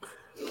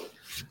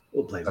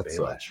 We'll blame That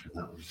Baylash for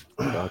that one.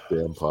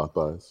 goddamn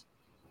Popeyes.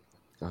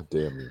 God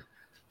damn you.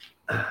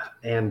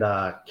 And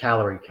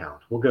calorie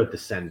count. We'll go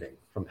descending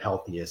from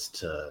healthiest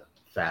to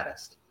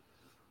fattest.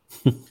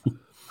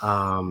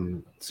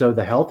 So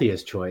the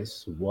healthiest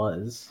choice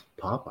was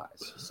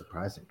Popeyes,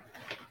 surprisingly.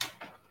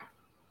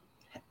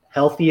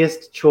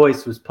 Healthiest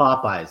choice was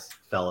Popeyes,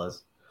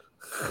 fellas.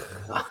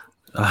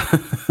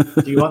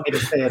 Do you want me to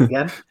say it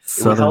again?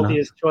 The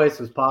healthiest choice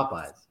was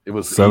Popeyes. It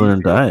was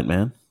Southern diet,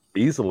 man.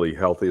 easily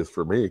healthiest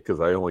for me because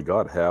I only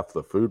got half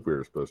the food we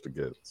were supposed to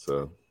get.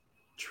 So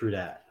True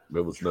that.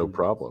 it was no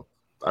problem.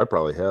 I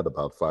probably had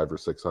about 500 or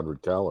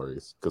 600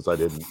 calories because I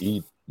didn't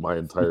eat my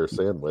entire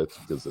sandwich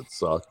because it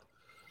sucked.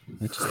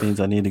 It just means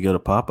I need to go to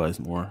Popeyes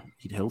more.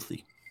 Eat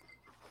healthy.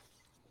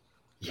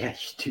 Yeah, you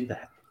should do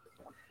that.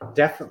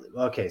 Definitely.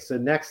 Okay, so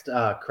next,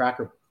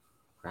 Cracker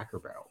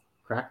Barrel.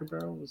 Cracker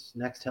Barrel was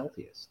next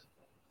healthiest.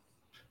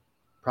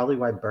 Probably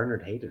why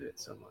Bernard hated it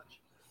so much.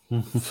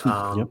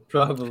 Yep.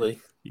 Probably.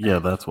 Yeah,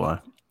 that's why.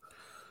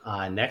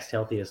 Next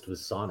healthiest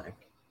was Sonic.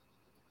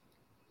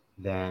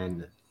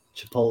 Then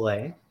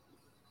Chipotle.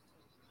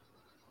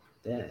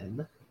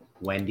 Then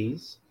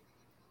Wendy's,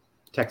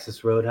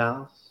 Texas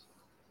Roadhouse,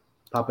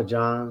 Papa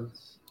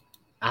John's,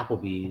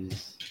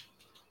 Applebee's,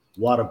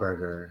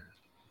 Whataburger,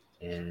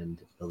 and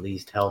the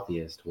least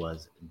healthiest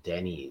was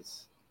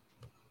Denny's.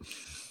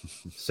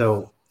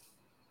 So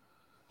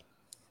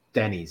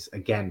Denny's,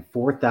 again,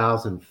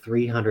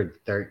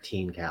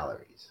 4,313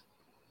 calories.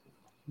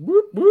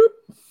 Whoop, whoop.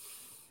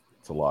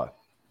 It's a lot.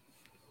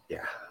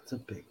 Yeah, it's a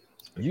big.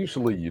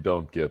 Usually you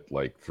don't get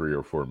like 3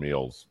 or 4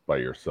 meals by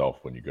yourself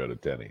when you go to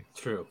Denny's.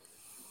 True.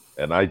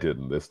 And I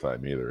didn't this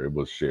time either. It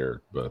was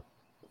shared, but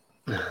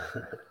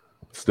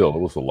still, it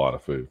was a lot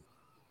of food.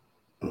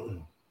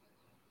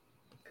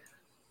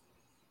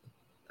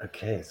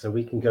 Okay, so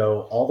we can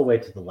go all the way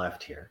to the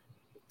left here.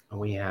 And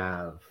we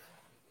have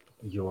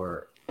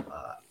your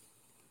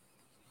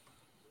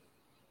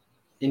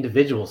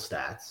individual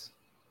stats.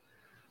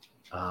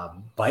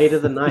 Bite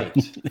of the night.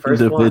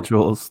 First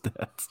Individual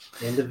stats.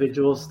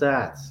 Individual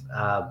stats.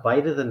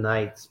 Bite of the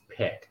night's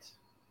picked.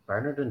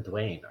 Bernard and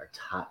Dwayne are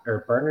tied,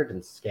 or Bernard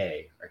and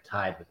Skay are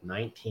tied with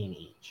 19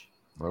 each.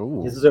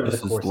 Oh, This is over This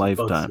the is course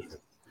lifetime. of both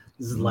seasons.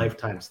 This is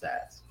lifetime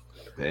stats.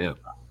 damn.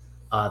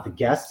 The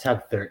guests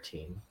have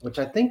 13, which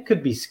I think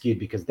could be skewed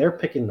because they're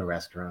picking the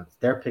restaurants,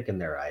 they're picking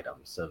their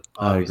items. So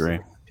I obviously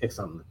agree. pick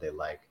something that they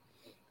like.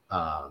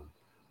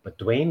 But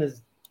Dwayne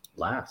is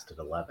last at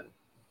 11.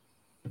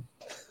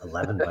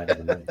 11 bite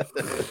of the night.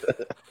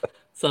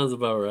 Sounds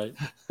about right.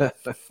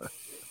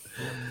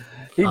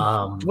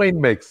 Dwayne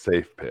makes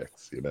safe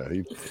picks. You know,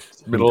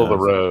 he's middle of the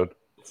does. road.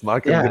 It's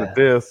not going to Yeah. get a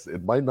diss.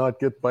 It might not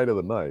get bite of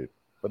the night,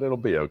 but it'll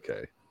be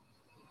okay.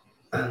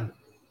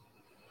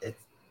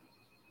 It's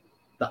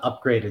the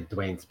upgraded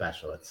Dwayne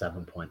special at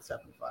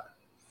 7.75.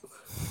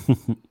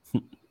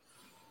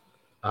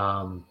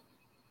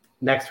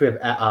 Next, we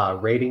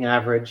have rating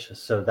average.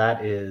 So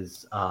that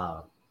is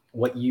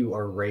what you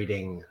are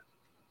rating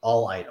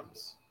all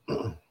items.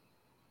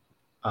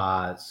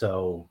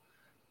 So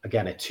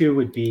again, a 2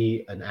 would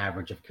be an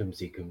average of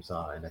Kumsi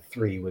Kumsa, and a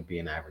 3 would be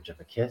an average of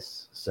a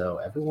kiss. So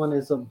everyone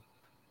is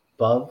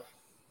above,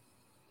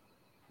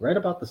 right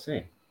about the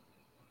same.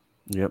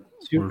 Yep.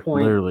 2 We're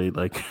point- literally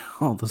like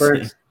all the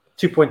Birds,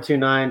 same.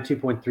 2.29,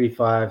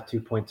 2.35,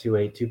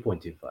 2.28,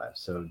 2.25.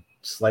 So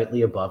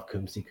slightly above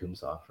Kumsi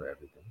Kumsa for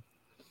everything.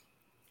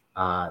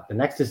 The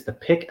next is the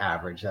pick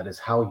average. That is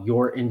how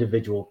your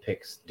individual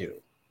picks do,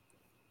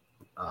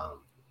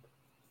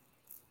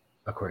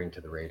 according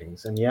to the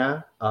ratings. And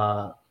yeah,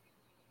 like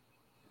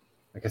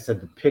I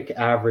said, the pick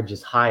average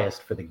is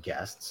highest for the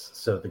guests.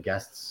 So the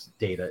guests'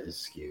 data is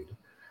skewed.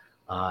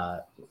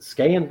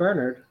 Skay and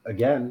Bernard,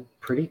 again,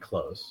 pretty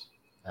close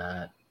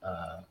at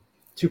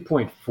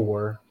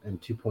 2.4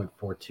 and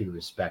 2.42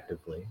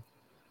 respectively.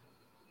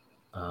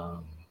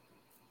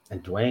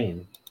 And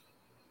Dwayne,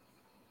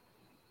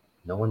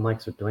 no one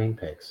likes what Dwayne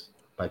picks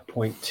by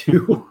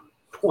 0.2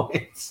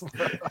 points.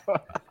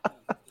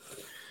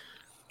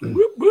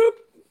 Whoop, whoop.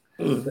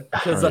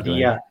 Because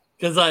Alright,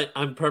 Dwayne.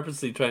 I'm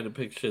purposely trying to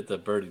pick shit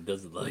that Bernie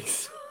doesn't like.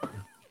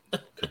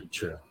 Could be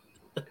true.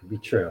 Could be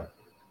true.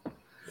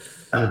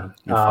 You're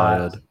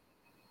fired.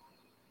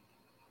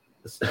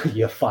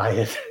 You're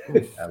fired.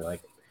 I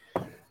like it.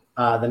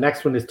 The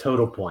next one is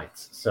total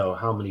points. So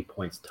how many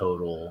points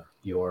total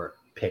your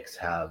picks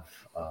have?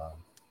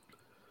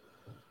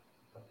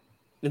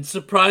 And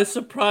surprise,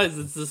 surprise,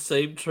 it's the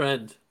same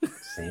trend.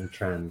 Same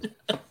trend.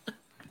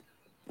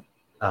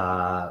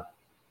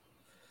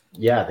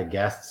 Yeah, the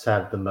guests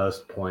have the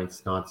most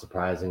points, not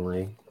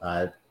surprisingly.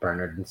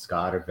 Bernard and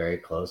Scott are very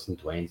close, and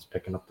Dwayne's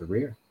picking up the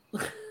rear.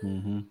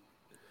 Mm-hmm.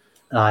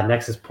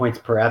 Next is points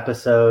per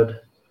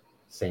episode.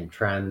 Same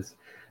trends.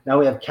 Now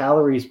we have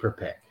calories per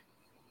pick.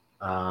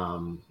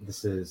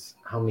 This is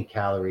how many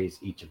calories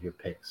each of your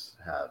picks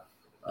have.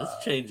 This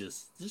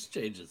changes things. This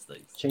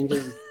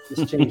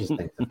changes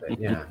things a bit,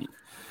 yeah.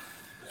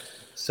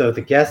 So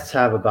the guests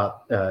have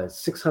about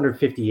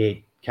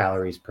 658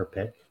 calories per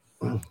pick.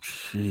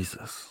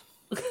 Jesus.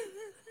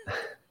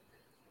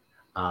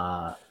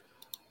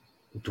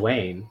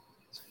 Dwayne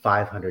is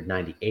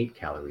 598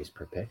 calories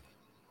per pick.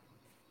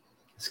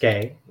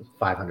 Skay,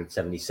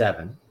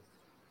 577.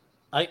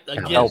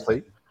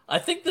 Healthy. I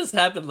think this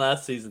happened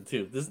last season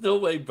too. There's no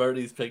way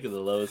Bernie's picking the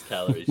lowest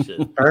calorie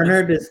shit.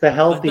 Bernard is the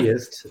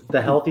healthiest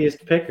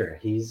picker.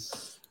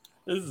 This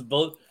is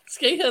both.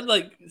 Skate had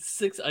like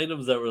 6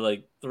 items that were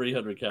like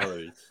 300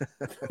 calories.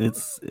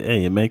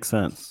 It makes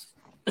sense.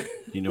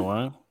 You know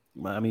why?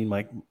 I mean,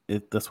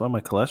 that's why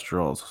my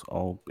cholesterol's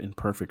all in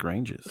perfect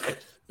ranges.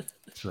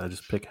 So I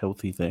just pick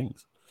healthy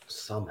things.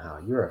 Somehow,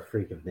 you're a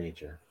freak of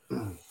nature.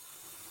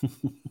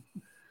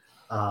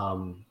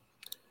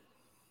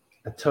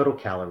 A total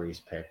calories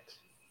picked.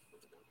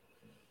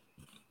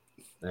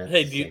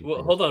 Hey,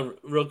 hold on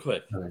real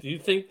quick. Right. Do you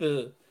think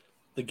the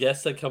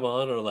guests that come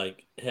on are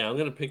like, hey, I'm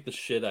gonna pick the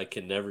shit I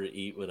can never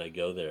eat when I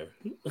go there?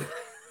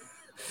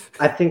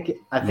 I think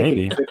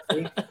Maybe. it could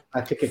be.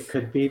 I think it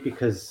could be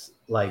because,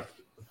 like,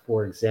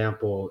 for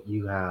example,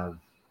 you have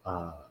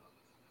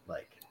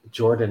like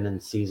Jordan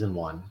in season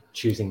 1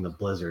 choosing the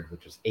Blizzard,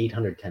 which was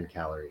 810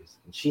 calories,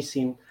 and she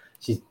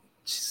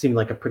seemed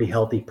like a pretty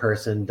healthy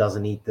person.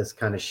 Doesn't eat this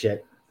kind of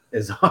shit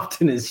as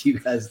often as you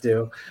guys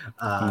do.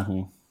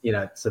 Mm-hmm. You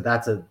know, so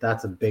that's a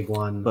big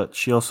one. But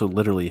she also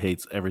literally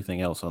hates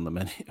everything else on the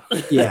menu.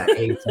 Yeah,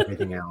 hates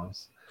everything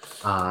else.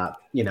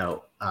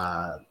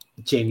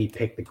 Jamie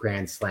picked the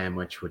Grand Slam,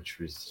 which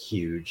was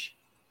huge.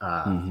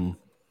 Mm-hmm.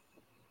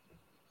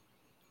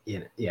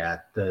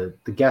 The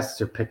guests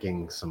are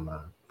picking some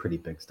pretty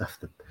big stuff.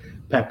 The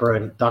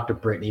pepperoni, Dr.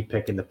 Brittany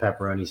picking the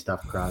pepperoni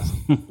stuffed crust.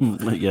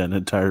 Yeah, an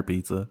entire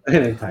pizza.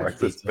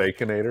 Breakfast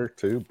Baconator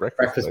too.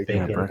 Breakfast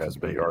bacon. Yeah,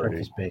 breakfast bacon.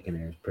 Breakfast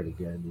Baconator is pretty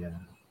good. Yeah,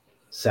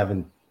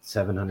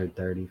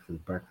 730 for the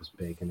breakfast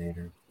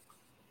Baconator.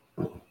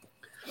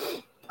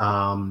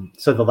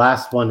 So the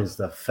last one is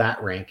the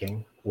fat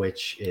ranking,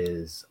 which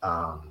is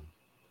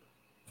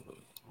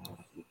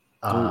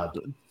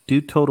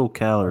do total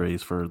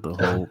calories for the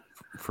whole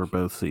for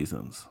both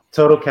seasons.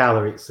 Total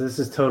calories. So this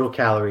is total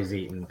calories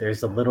eaten.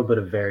 There's a little bit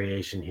of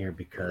variation here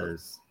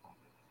because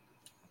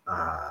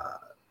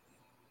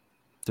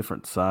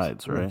different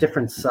sides, right?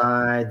 Different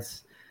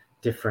sides,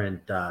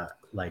 different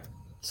like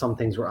some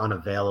things were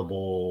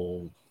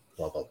unavailable,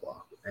 blah blah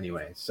blah.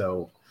 Anyway,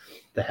 so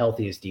the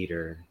healthiest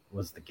eater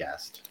was the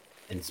guest,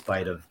 in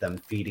spite of them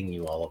feeding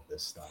you all of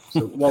this stuff.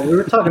 So while we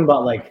were talking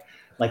about like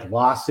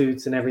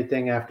lawsuits and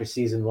everything after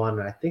season 1,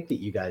 and I think that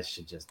you guys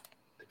should just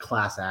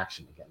class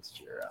action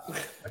against your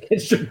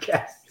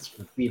guests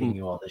for feeding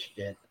you all this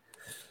shit.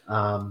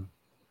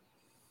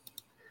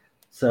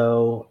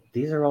 So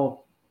these are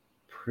all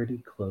pretty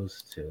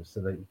close to.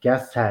 So the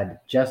guests had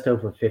just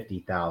over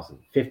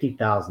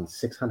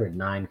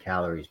 50,609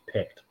 calories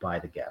picked by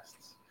the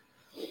guests.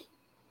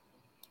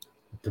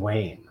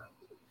 Dwayne,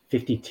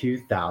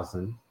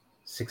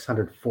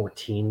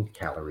 52,614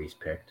 calories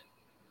picked.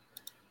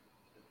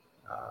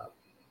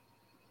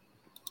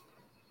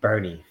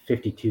 Bernie,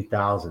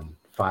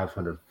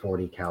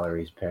 52,540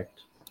 calories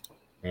picked.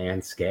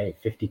 And Skay,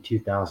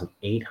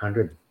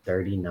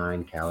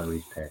 52,839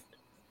 calories picked.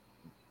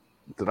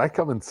 Did I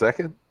come in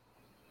second?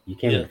 You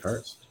came in Yes.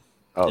 first.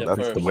 Oh, Yeah, that's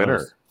first. the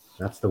winner.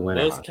 That's the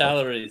winner. Those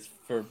calories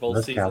for both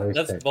Those seasons. calories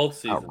That's picked. both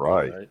seasons. All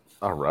right. right?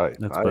 All right.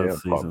 That's I both am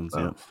seasons. pumped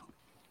now. Yeah.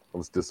 I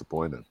was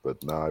disappointed,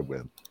 but now I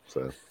win.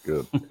 So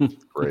good.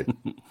 Great.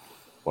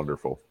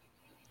 Wonderful.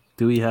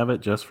 Do we have it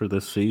just for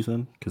this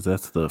season? Because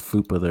that's the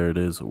FUPA There It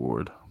Is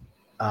award.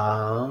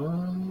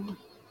 No.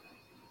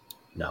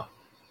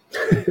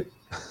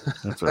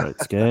 That's all right.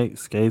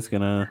 Skay's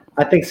gonna.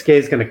 I think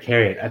Skay's gonna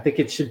carry it. I think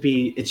it should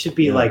be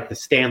Yeah. like the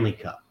Stanley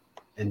Cup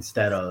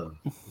instead of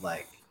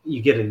like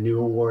you get a new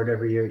award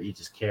every year. You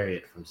just carry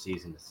it from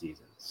season to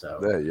season. So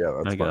Yeah,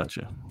 that's I fine. got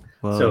you.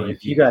 Well, So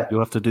if you got-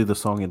 you'll have to do the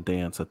song and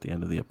dance at the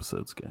end of the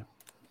episode, Skay.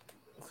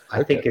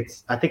 I think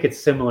it's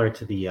similar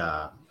to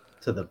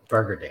the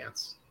burger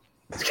dance.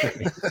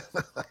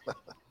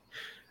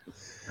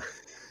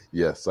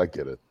 Yes, I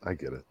get it.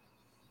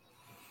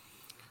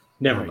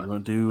 Never You mind.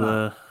 want to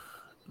do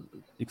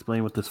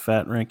explain what this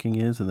fat ranking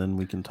is, and then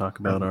we can talk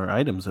about our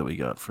items that we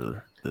got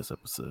for this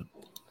episode.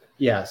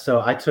 Yeah,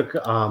 so I took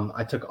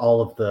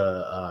all of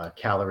the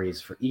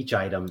calories for each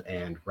item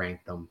and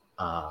ranked them.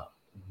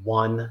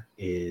 One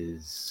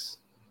is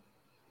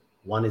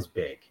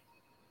big.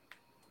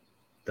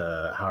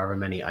 The however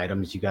many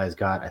items you guys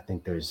got, I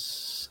think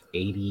there's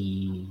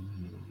 80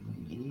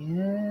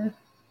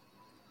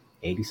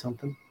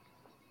 something.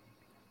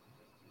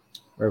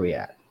 Where are we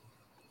at?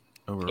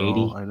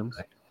 Overall items.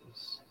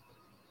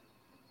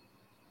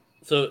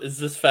 So is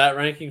this fat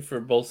ranking for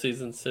both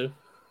seasons too?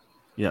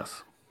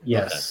 Yes.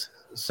 Yes.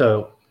 Okay.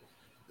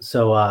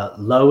 So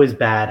low is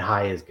bad,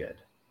 high is good.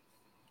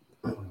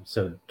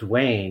 So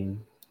Dwayne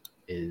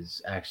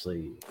is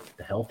actually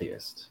the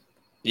healthiest.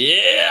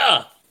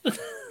 Yeah.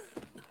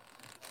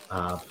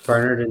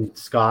 Bernard and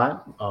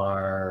Scott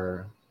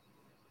are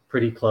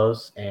pretty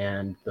close,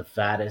 and the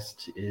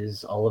fattest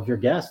is all of your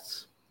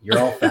guests. You're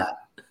all fat.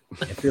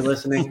 If you're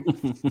listening,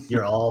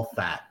 you're all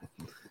fat.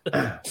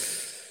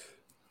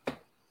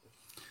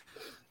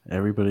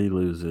 Everybody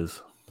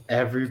loses.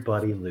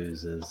 Everybody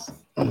loses.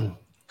 All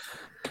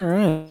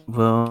right.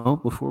 Well,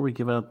 before we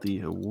give out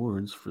the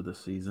awards for the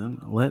season,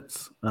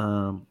 let's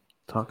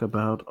talk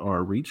about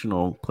our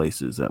regional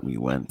places that we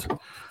went.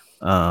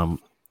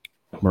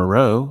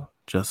 Moreau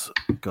just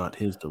got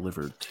his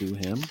delivered to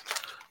him.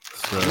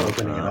 So I'm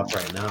opening it up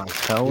right now.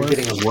 Tell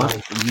us what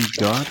you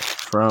got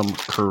from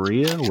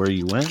Korea, where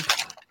you went.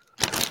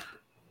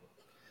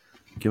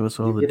 Give us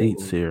all the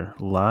deets here.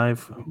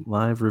 Live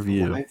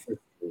review.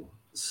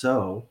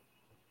 So,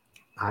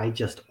 I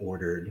just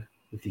ordered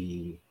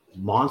the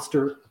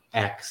Monster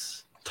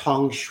X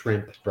Tong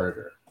Shrimp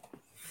Burger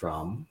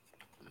from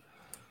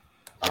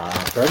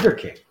Burger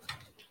King.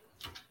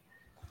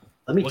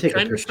 Let me take a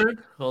picture.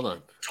 Shrimp? Hold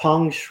on.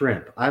 Tong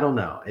shrimp. I don't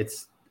know.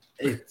 It's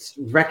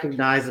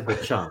recognizable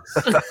chunks.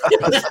 Stick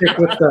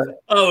with the,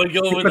 we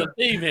go with the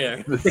theme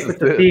here. Stick with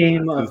the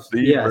theme of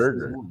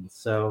burger.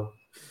 So,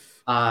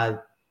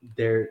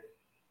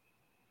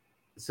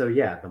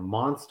 the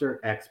Monster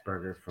X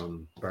Burger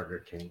from Burger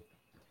King.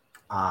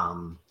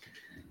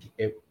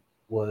 It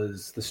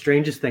was the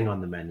strangest thing on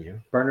the menu.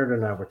 Bernard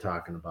and I were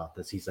talking about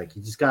this. He's like,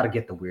 you just got to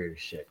get the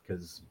weirdest shit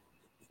because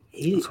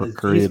that's what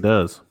Korea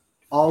does.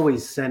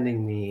 Always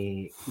sending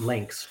me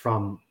links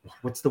from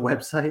what's the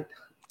website?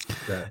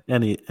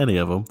 Any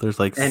of them. There's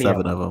like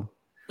 7 of them.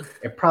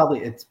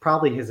 It's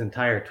probably his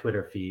entire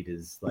Twitter feed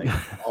is like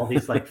all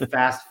these like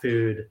fast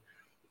food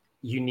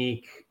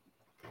unique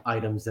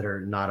items that are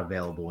not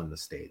available in the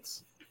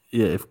States.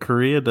 Yeah, if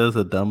Korea does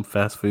a dumb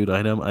fast food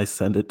item, I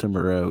send it to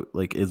Moreau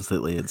like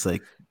instantly. It's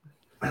like,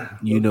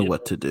 you know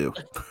what to do.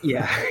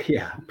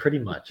 Yeah, pretty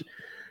much.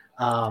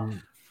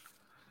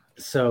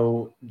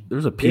 So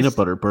there's a peanut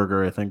butter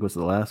burger, I think was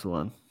the last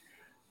one.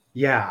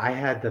 Yeah, I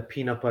had the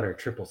peanut butter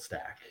triple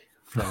stack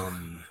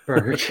from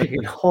Burger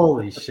King.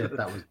 Holy shit,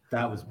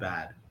 that was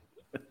bad.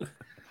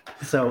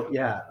 So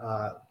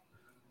yeah,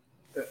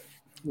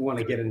 want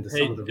to get into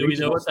some of the. Do we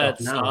know what that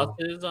now. sauce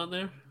is on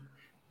there?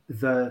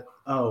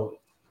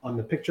 On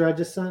the picture I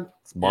just sent,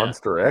 it's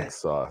Monster X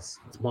sauce.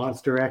 It's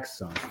Monster X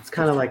sauce. It's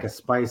kind of like a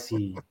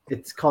spicy.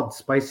 It's called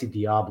spicy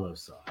Diablo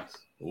sauce.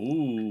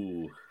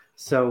 Ooh.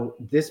 So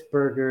this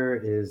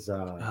burger is.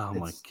 Oh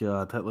my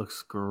god, that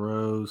looks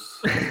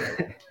gross.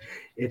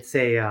 It's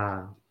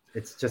a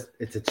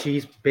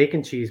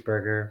bacon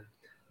cheeseburger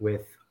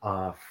with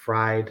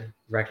fried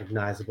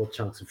recognizable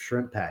chunks of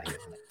shrimp patty.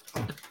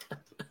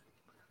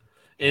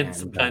 And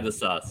some kind of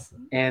sauce.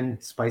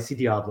 And spicy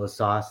Diablo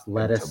sauce,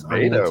 lettuce,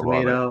 onion,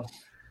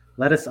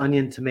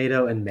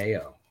 tomato, and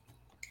mayo.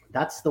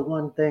 That's the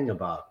one thing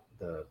about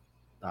the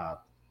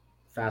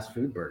fast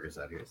food burgers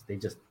out here. Is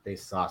they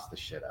sauce the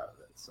shit out of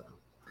it. So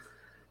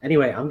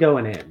anyway, I'm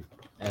going in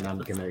and I'm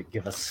gonna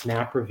give a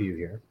snap review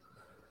here.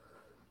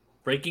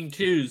 Breaking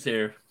twos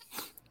here.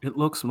 It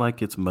looks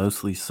like it's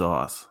mostly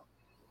sauce.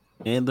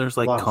 And there's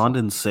like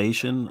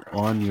condensation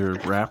on your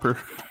wrapper.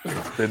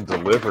 It's been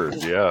delivered,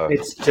 yeah.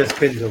 It's just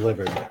been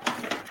delivered.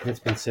 It's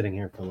been sitting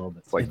here for a little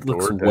bit. It's like it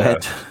looks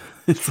wet.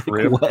 It's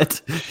like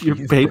wet. Your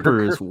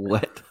paper is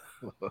wet.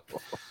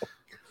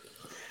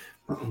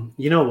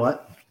 You know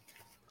what?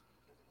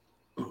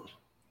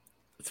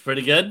 It's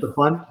pretty good. The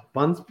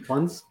bun's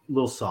a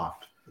little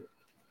soft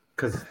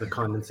because the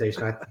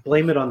condensation. I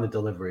blame it on the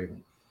delivery.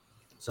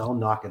 So I'll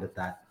knock it at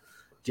that.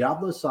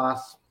 Diablo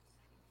sauce,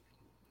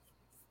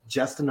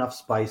 just enough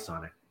spice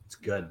on it. It's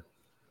good.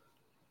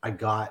 I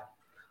got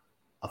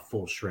a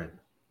full shrimp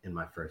in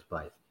my first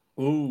bite.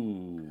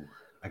 Ooh.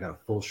 I got a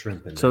full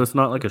shrimp in there. So it's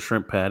not like a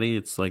shrimp patty.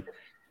 It's like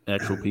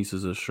actual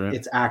pieces of shrimp.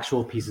 It's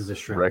actual pieces of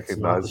shrimp.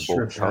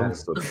 Recognizable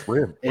chunks of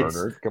shrimp,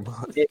 Bernard. Come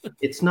on.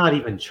 It's not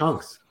even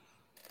chunks.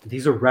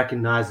 These are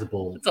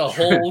recognizable. It's a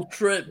whole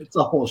shrimp. It's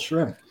a whole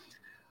shrimp.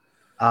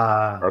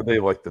 Are they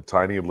like the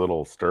tiny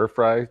little stir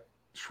fry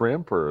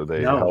shrimp, or are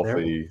they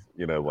healthy?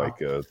 You know,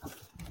 like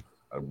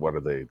what are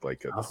they,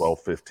 like a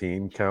 12,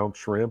 15 count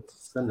shrimp?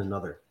 Send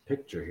another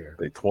picture here.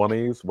 They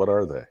 20s? What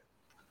are they?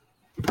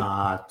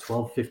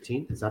 12,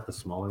 15. Is that the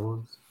smaller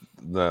ones?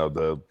 No,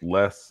 the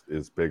less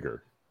is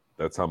bigger.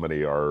 That's how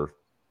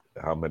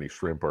many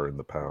shrimp are in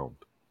the pound.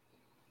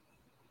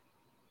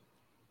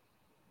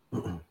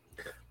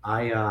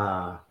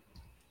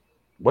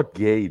 What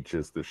gauge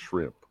is the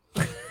shrimp?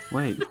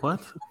 Wait,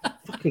 what?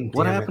 Fucking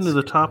What damn happened it, to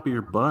the Steve. top of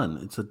your bun?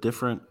 It's a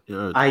different.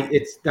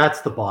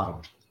 That's the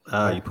bottom.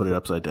 You put it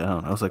upside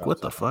down. I was like, what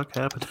the fuck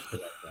happened?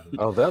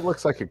 Oh, that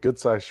looks like a good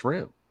sized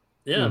shrimp.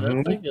 Yeah, Mhm.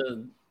 that's like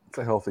a It's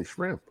a healthy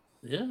shrimp.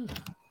 yeah.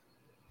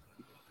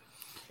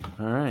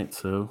 All right,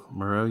 so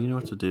Moreau, you know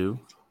what to do.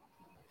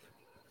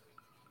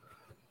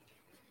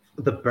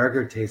 The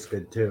burger tastes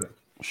good too.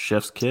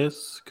 Chef's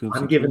kiss.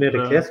 I'm giving it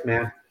a kiss,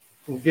 man.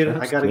 I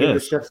gotta give it a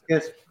kiss. chef's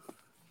kiss.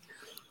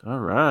 All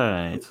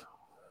right,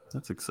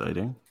 that's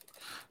exciting.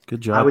 Good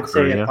job. I would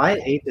say Korea. if I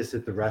ate this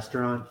at the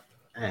restaurant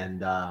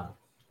and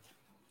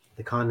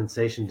the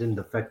condensation didn't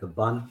affect the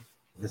bun,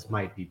 this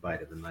might be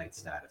bite of the night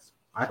status.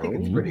 I think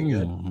it's pretty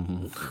good.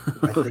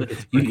 I think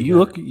it's pretty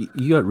good.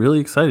 You got really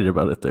excited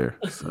about it there.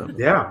 So.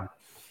 Yeah.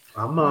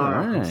 I'm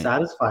right.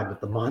 satisfied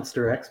with the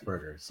Monster X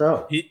burger.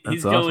 So He's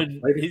That's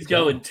going. awesome. He's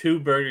going to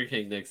Burger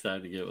King next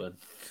time to get one.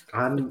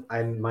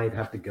 I might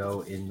have to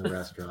go in the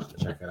restaurant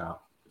and check it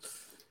out.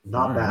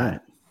 Not All bad.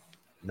 right.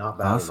 Not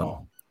bad Awesome. at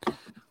all.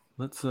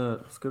 Let's go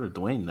to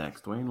Dwayne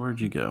next. Dwayne, where'd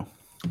you go?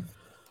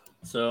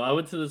 So I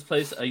went to this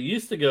place. I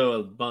used to go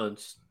a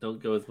bunch.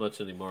 Don't go as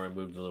much anymore. I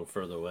moved a little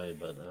further away,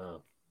 but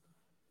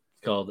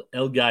it's called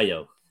El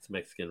Gallo. It's a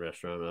Mexican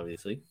restaurant,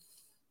 obviously.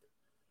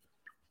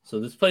 So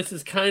this place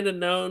is kind of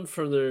known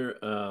for their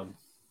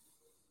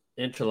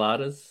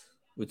enchiladas,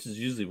 which is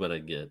usually what I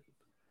get.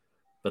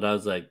 But I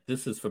was like,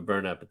 this is for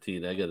Burn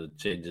Appetit. I got to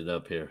change it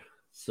up here.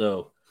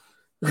 So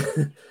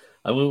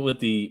I went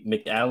with the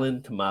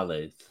McAllen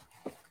tamales.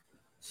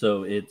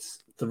 So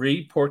it's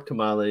 3 pork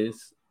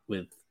tamales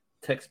with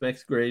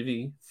Tex-Mex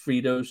gravy,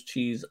 Fritos,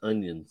 cheese,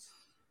 onions,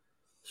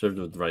 served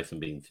with rice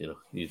and beans,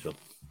 usual.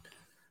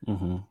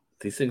 Mm-hmm.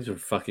 These things are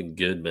fucking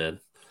good, man.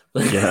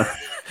 Yeah.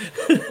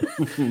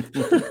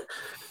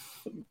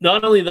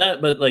 Not only that,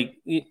 but like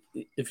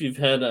if you've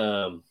had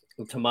a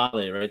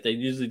tamale, right? They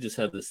usually just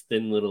have this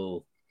thin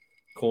little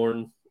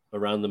corn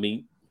around the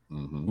meat.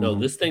 Mm-hmm. No,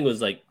 this thing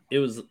was like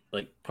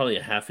probably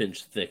a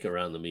half-inch thick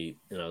around the meat,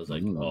 and I was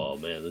like, "Oh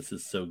man, this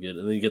is so good!"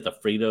 And then you get the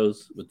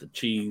Fritos with the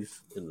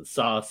cheese and the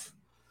sauce.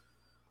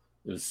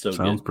 It was so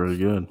Sounds good. pretty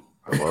good.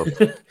 I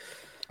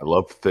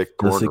love thick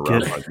corn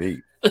around my meat.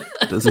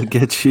 Does it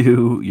get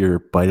you your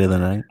bite of the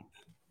night?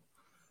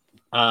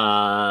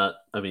 I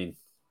mean,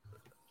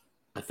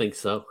 I think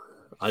so.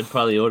 I'd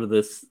probably order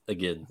this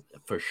again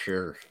for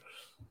sure.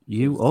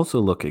 You also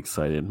look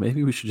excited.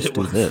 Maybe we should just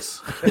do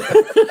this.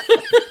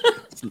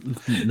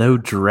 No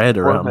dread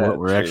around what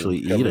we're actually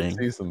eating.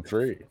 Season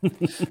 3.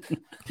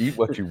 Eat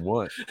what you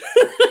want.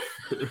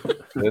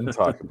 Then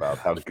talk about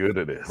how good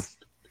it is.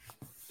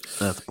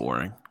 That's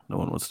boring. No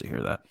one wants to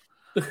hear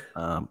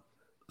that.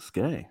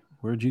 Skay,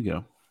 where'd you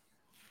go?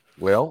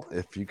 Well,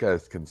 if you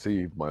guys can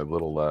see my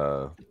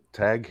little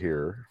tag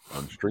here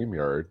on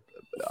StreamYard,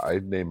 I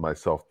named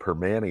myself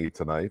Permani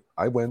tonight.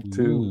 I went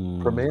to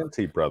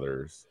Permanti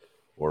Brothers,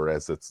 or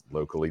as it's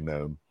locally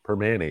known,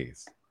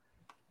 Permanis.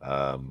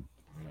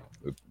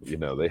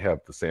 They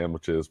have the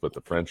sandwiches with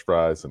the French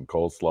fries and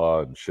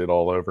coleslaw and shit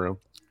all over them.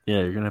 Yeah,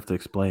 you're gonna have to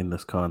explain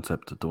this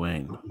concept to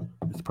Dwayne.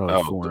 It's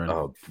probably foreign.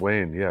 Oh,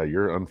 Dwayne, yeah,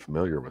 you're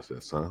unfamiliar with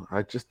this, huh?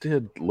 I just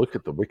did look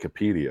at the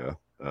Wikipedia.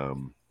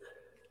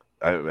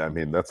 I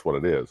mean, that's what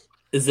it is.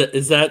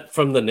 Is that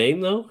from the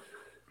name though?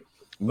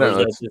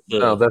 No,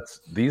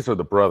 these are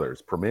the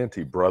brothers.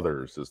 Permanti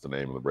Brothers is the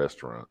name of the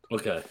restaurant.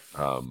 Okay.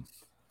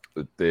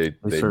 They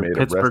serve made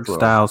Pittsburgh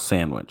style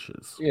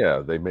sandwiches. Yeah,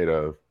 they made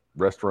a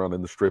restaurant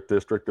in the Strip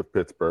District of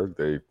Pittsburgh.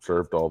 They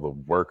served all the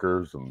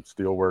workers and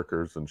steel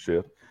workers and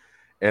shit.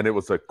 And it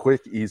was a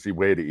quick, easy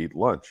way to eat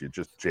lunch. You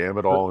just jam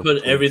it all.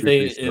 Put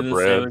everything in the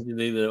sandwich you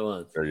need at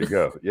once. There you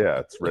go. Yeah,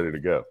 it's ready to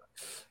go.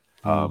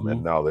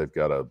 And now they've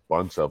got a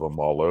bunch of them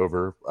all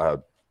over.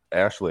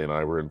 Ashley and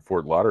I were in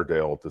Fort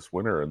Lauderdale this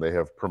winter, and they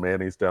have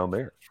Permanis down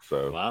there.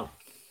 So wow,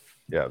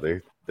 yeah,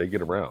 they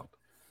get around.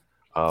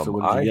 So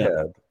what did you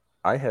get?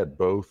 I had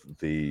both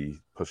the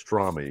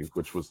pastrami,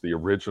 which was the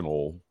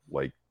original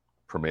like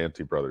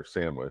Permanti Brothers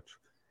sandwich,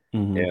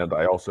 and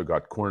I also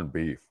got corned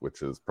beef,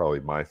 which is probably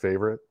my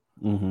favorite.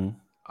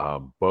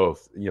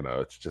 Both,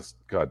 it's just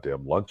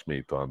goddamn lunch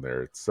meat on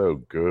there. It's so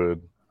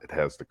good. It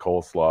has the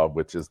coleslaw,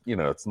 which is,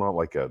 it's not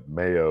like a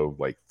mayo,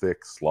 like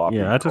thick, sloppy.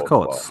 Yeah, I just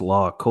call it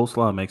slaw.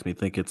 Coleslaw makes me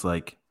think it's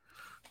like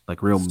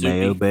real Soupy.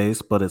 mayo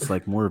based, but it's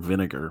like more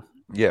vinegar.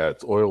 Yeah,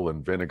 it's oil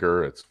and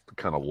vinegar. It's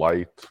kind of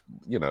light.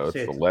 It's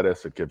the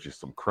lettuce. It gives you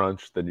some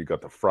crunch. Then you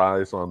got the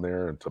fries on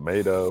there and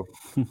tomato.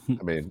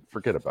 I mean,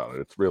 forget about it.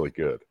 It's really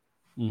good.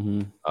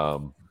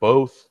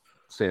 Both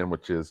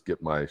sandwiches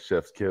get my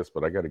chef's kiss,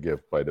 but I got to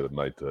give bite of the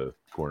night to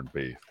corned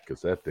beef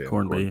because that damn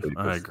corned beef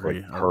I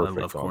agree. Like I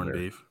love corned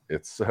beef.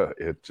 It's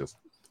it just.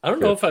 I don't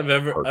know if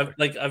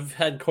I've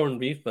had corned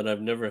beef, but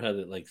I've never had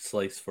it like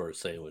sliced for a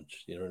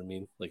sandwich. You know what I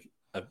mean? Like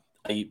I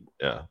eat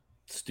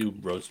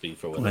stewed roast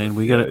beef or whatever. Man,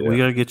 we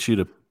gotta get you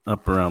to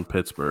up around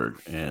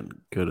Pittsburgh and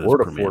go to or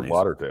to Primanti's. Fort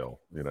Lauderdale.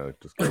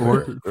 Just go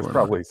there. There's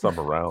probably some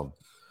around.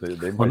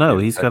 They well, no,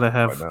 he's got to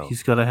have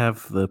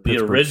the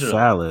Pittsburgh original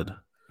salad.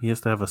 He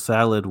has to have a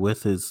salad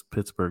with his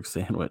Pittsburgh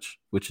sandwich,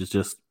 which is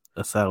just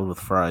a salad with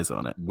fries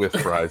on it, with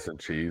fries and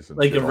cheese, and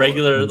like a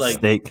regular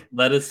steak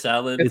lettuce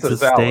salad. It's a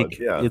salad, steak.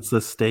 Yeah. It's a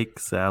steak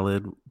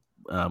salad,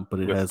 but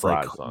it with has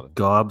like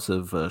gobs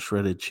of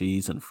shredded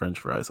cheese and French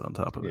fries on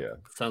top of it. Yeah,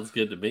 sounds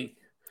good to me.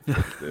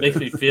 Makes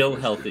me feel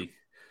healthy.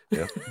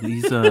 Yeah.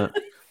 These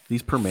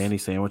Primanti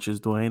sandwiches,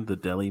 Dwayne, the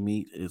deli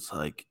meat is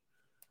like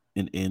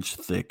an inch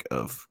thick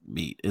of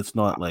meat. It's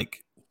not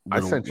like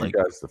little, I sent you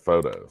guys the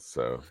photos,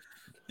 so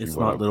it's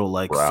not little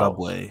like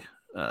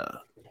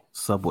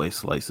Subway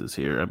slices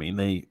here. I mean,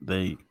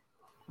 they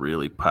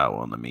really pow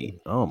on the meat.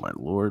 Oh my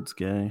lords,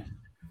 gay!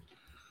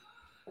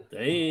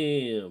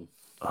 Damn!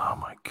 Oh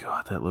my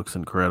god, that looks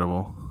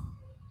incredible.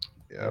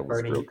 Yeah, it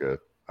was real good.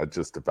 I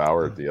just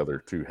devoured the other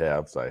 2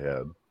 halves I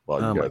had.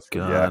 While you guys it's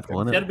got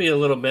to be a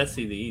little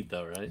messy to eat,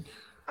 though, right?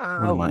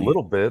 A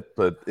little bit,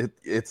 but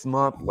it's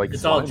not like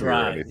it's all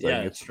dry. Or anything.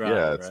 Yeah, it's dry.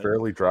 Yeah, it's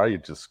fairly dry. You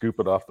just scoop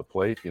it off the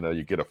plate.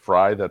 You get a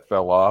fry that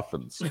fell off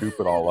and scoop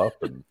it all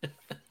up, and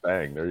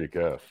bang, there you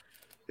go.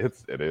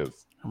 It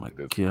is. Oh my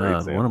god!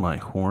 What am I,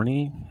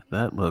 horny?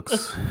 That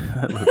looks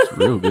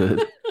real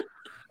good.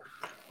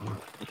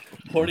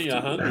 Horny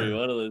or hungry?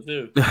 One of the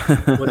two.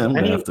 I'm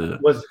gonna have to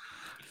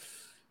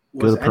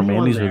go to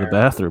Primanti's or the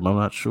bathroom. I'm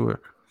not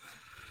sure.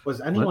 Was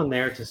anyone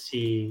there to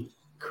see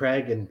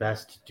Craig and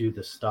Best do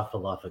the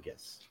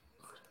stuffaluffagus?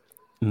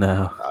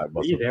 No, I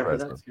wasn't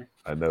present.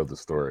 I know the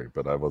story,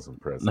 but I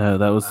wasn't present. No,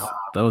 that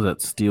was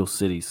at Steel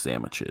City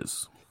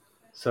Sandwiches,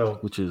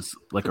 which is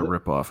like a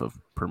ripoff of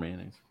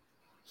Primanti's.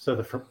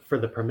 So for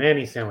the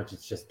Primanti sandwich,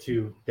 it's just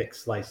 2 thick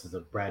slices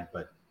of bread,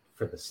 but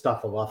for the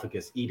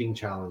stuffaluffagus eating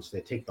challenge, they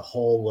take the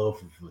whole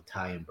loaf of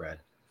Italian bread,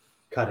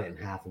 cut it in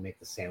half, and make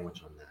the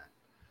sandwich on that.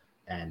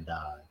 And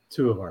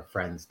 2 of our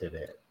friends did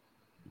it.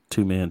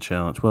 2-man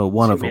challenge. Well,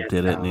 one of them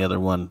did it, and the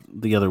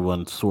other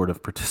one sort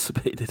of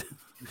participated.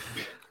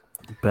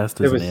 Best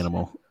is an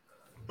animal.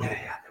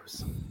 Yeah.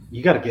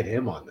 You got to get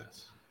him on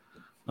this.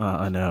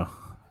 I know.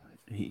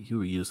 He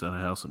was out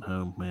of house and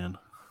home, man.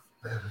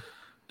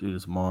 Dude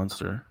is a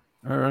monster.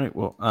 All right.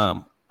 Well,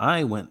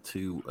 I went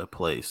to a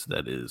place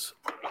that is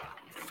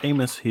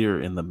famous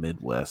here in the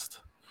Midwest.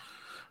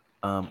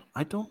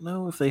 I don't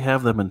know if they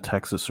have them in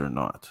Texas or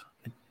not.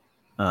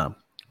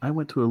 I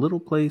went to a little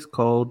place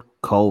called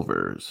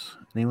Culver's.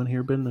 Anyone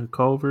here been to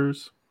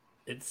Culver's?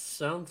 It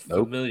sounds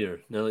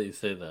familiar now that you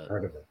say that.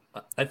 Heard of it.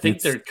 I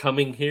think they're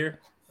coming here.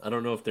 I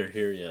don't know if they're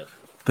here yet.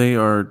 They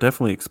are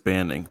definitely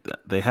expanding.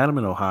 They had them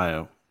in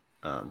Ohio.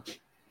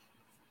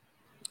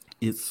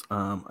 It's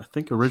I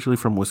think originally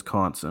from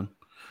Wisconsin.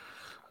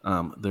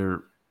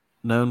 They're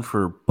known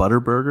for butter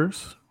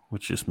burgers,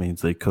 which just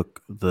means they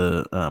cook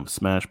the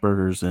smash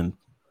burgers in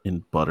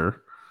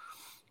butter.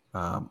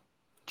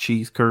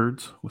 Cheese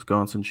curds,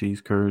 Wisconsin cheese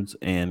curds,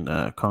 and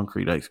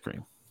concrete ice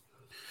cream.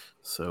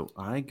 So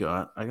I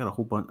got a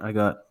whole bunch. I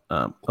got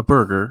a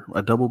burger,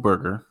 a double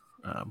burger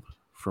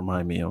for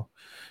my meal,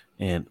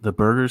 and the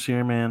burgers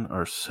here, man,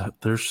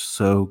 they're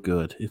so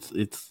good.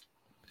 It's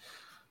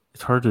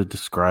hard to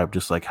describe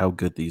just like how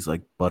good these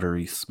like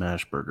buttery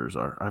smash burgers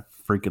are. I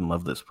freaking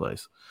love this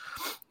place.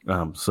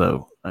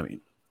 So I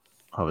mean,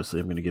 obviously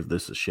I'm gonna give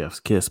this a chef's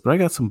kiss, but I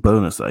got some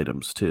bonus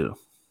items too.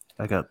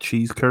 I got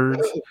cheese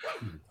curds.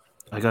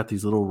 I got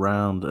these little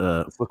round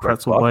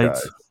pretzel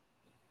bites.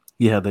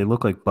 Yeah, they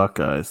look like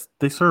Buckeyes.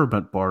 They serve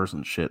them at bars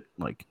and shit,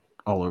 like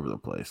all over the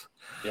place.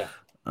 Yeah.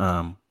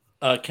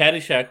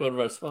 Caddyshack, one of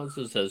our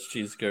sponsors, has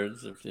cheese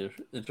curds if you're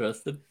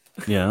interested.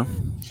 Yeah.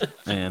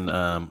 And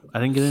I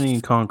didn't get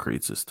any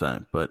concretes this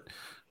time, but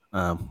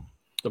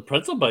the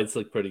pretzel bites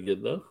look pretty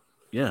good though.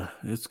 Yeah,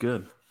 it's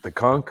good. The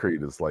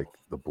concrete is like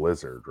the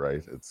Blizzard,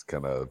 right? It's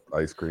kind of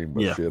ice cream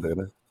with shit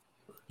in it.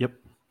 Yep.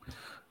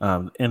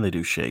 And they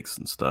do shakes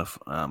and stuff.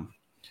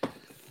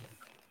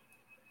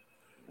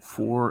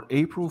 For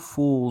April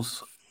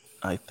Fool's,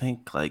 I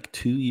think like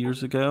 2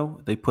 years ago,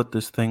 they put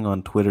this thing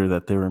on Twitter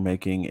that they were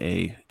making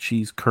a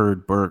cheese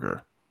curd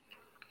burger,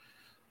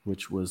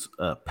 which was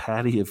a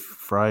patty of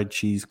fried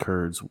cheese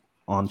curds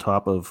on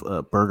top of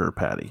a burger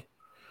patty.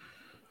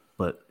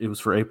 But it was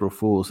for April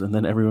Fool's, and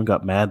then everyone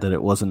got mad that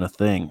it wasn't a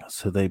thing.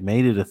 So they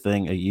made it a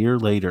thing a year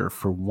later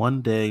for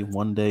one day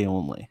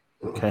only.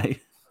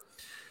 Okay?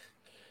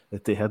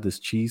 That they had this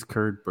cheese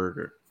curd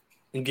burger.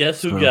 And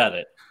guess who got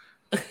it?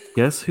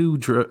 Guess who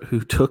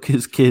took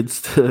his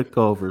kids to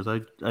Culver's?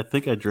 I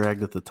think I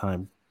dragged at the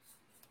time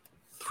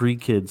 3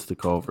 kids to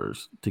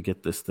Culver's to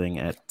get this thing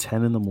at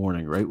 10 in the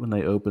morning, right when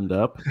they opened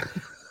up.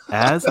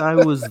 As I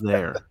was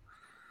there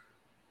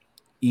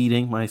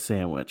eating my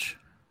sandwich,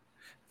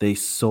 they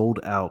sold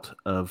out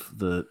of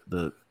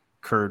the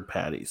curd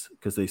patties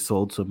because they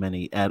sold so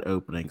many at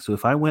opening. So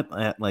if I went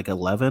at like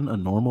 11, a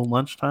normal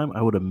lunchtime,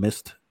 I would have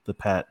missed the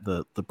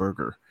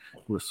burger.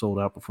 It would have sold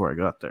out before I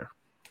got there.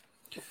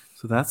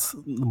 So that's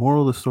the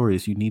moral of the story: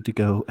 is you need to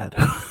go at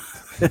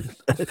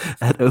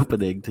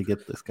opening to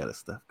get this kind of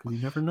stuff because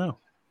you never know.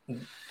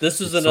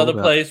 This is It's another sold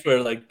out. place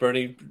where like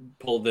Bernie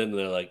pulled in and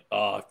they're like,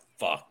 oh,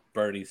 fuck,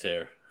 Bernie's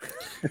here.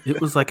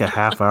 It was like a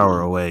half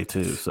hour away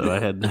too. So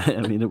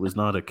it was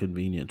not a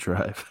convenient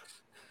drive.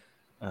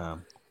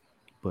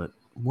 But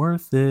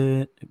worth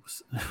it. It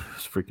was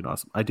freaking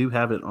awesome. I do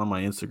have it on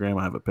my Instagram.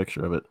 I have a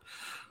picture of it.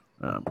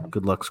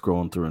 Good luck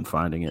scrolling through and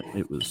finding it.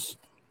 It was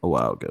a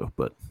while ago,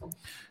 but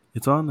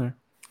it's on there.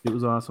 It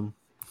was awesome.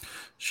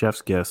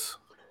 Chef's guess.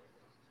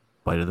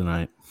 Bite of the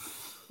night.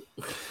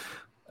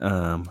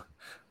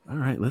 All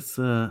right, let's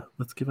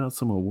give out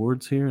some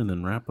awards here and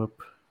then wrap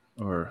up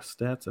our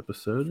stats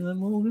episode, and then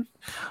we'll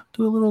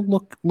do a little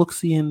look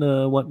see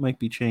into what might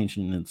be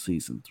changing in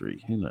season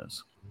 3. Who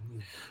knows?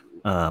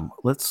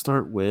 Let's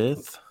start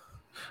with.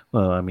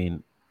 Well, I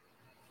mean,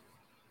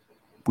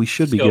 we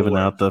should be giving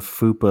out the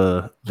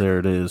FUPA. There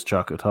it is,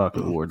 Choco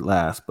Taco Award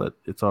last, but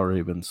it's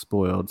already been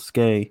spoiled.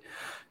 Skay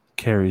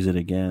carries it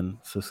again.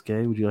 So,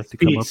 Skay, would you like to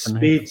come up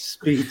and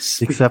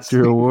accept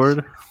your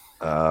award?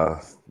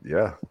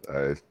 Yeah.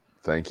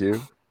 Thank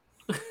you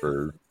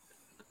for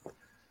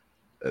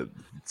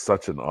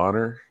such an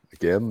honor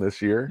again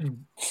this year.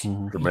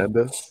 Mm-hmm.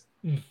 Tremendous.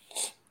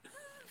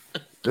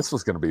 This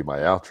was going to be my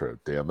outro.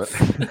 Damn it!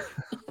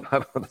 I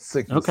don't want to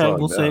sing. The okay, song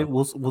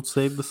we'll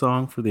save the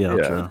song for the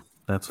outro. Yeah.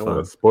 That's I fine.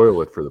 want to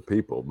spoil it for the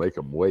people. Make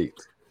them wait.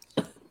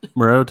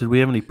 Moreau, did we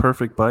have any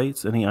perfect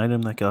bites? Any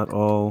item that got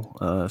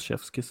all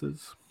chef's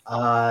kisses?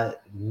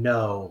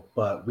 No,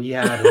 but we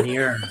had a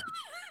near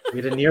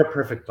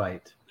perfect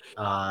bite.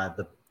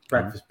 The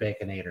breakfast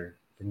baconator.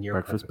 The near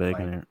breakfast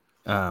baconator.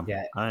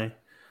 Yeah, I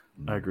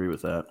agree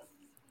with that.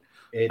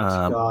 It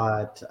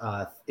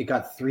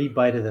got 3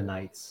 bite of the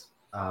nights.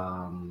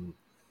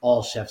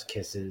 All chef's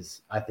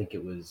kisses. I think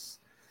it was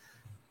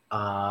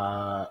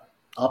up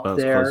about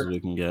there. As close as we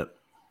can get.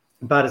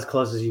 About as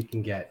close as you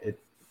can get. It,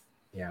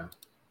 yeah.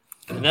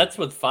 And that's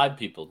with 5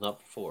 people,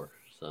 not 4.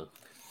 So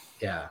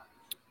yeah.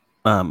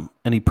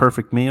 Any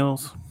perfect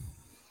meals?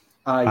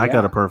 I Yeah.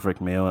 got a perfect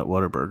meal at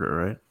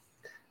Whataburger, right?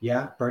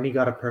 Yeah, Bernie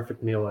got a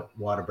perfect meal at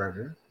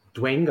Whataburger.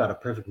 Dwayne got a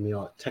perfect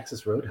meal at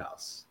Texas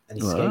Roadhouse.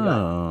 And Skay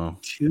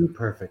got 2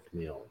 perfect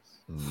meals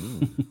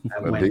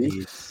at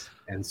Wendy's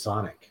and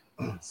Sonic.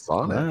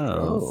 Sonic.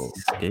 Wow. Oh.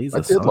 Skay's I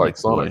a did like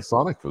Sonic boy. Sonic.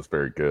 Sonic was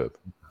very good.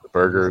 The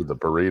burger, the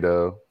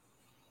burrito.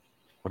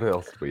 What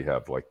else did we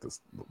have? Like this?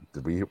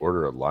 Did we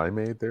order a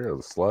limeade there? Or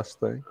the slush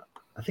thing?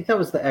 I think that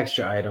was the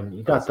extra item.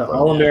 You got That's the fun.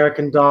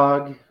 All-American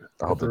dog.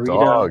 Oh, the burrito,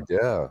 dog.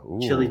 Yeah. Ooh.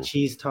 Chili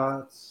cheese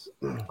tots.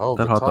 Oh,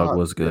 That the hot dog tot,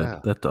 was good.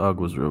 yeah. That dog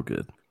was real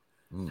good.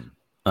 Mm.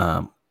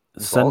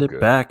 Send all it good.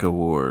 back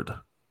award.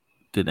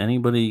 Did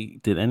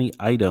any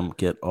item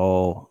get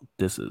all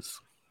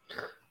disses?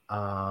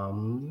 I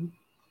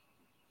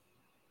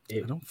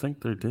don't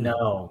think they did.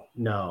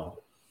 No.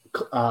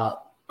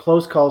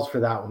 Close calls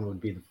for that one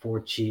would be the 4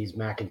 cheese,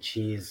 mac and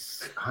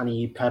cheese,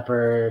 honey,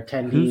 pepper,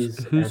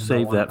 tendies. Who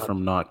saved that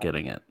from not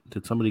getting it?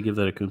 Did somebody give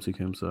that a Kumsi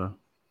Kumsa?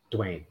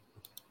 Dwayne.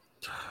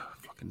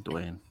 Fucking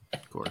Dwayne,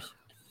 of course.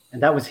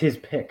 And that was his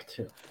pick,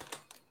 too.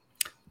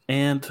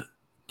 And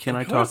can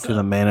I talk to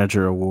the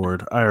manager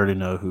award? I already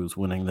know who's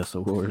winning this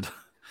award.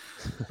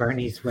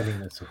 Bernie's winning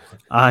this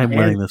award. I'm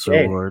winning this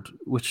Skay. award,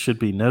 which should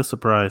be no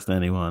surprise to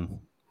anyone.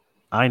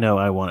 I know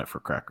I won it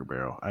for Cracker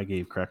Barrel. I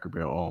gave Cracker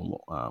Barrel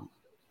all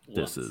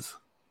disses.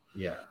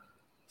 Yeah.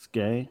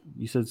 Skay?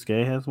 You said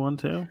Skay has one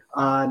too?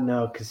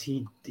 No, because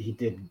he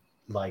did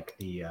like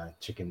the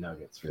chicken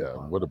nuggets. For Yeah,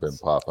 Popeyes. would have been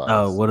Popeyes.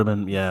 Oh, would have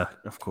been, yeah,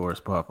 of course,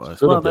 Popeyes.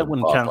 Should Well, have that been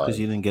wouldn't count because Popeyes.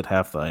 you didn't get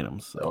half the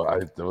items. So. No,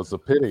 it was a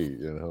pity,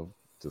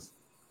 Just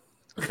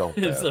felt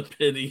bad. it's a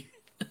pity.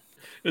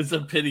 It's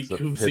a pity. It's a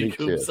pity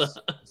kiss. Koopsie.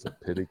 It's a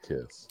pity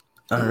kiss.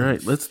 All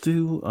right, let's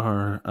do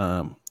our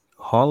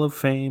Hall of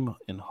Fame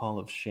and Hall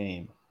of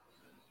Shame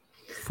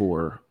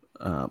for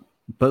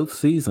both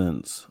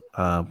seasons.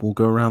 We'll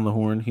go around the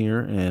horn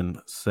here and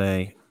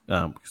say,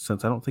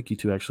 since I don't think you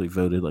two actually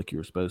voted like you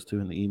were supposed to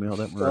in the email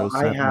that Moreau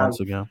sent months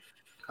ago.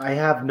 I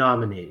have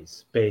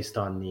nominees based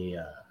on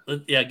the.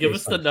 Yeah, give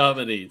us the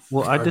nominees.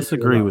 Well, I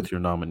disagree with your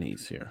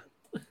nominees here.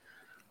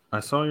 I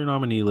saw your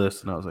nominee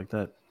list and I was like,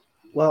 that.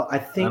 Well, I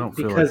think don't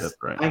feel like because that's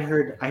right. I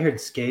heard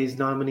Skay's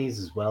nominees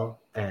as well,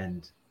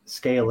 and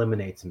Skay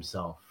eliminates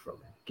himself from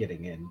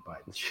getting in by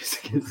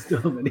choosing his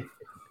nominee.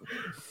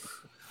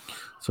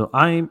 So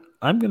I'm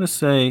gonna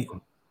say,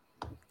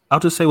 I'll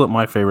just say what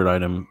my favorite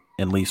item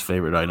and least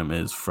favorite item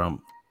is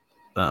from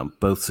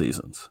both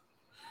seasons.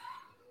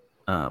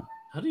 How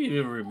do you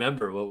even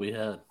remember what we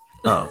had?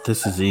 Oh,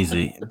 this is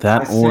easy.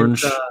 That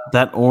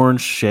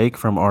orange shake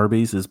from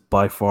Arby's is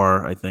by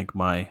far, I think,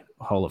 my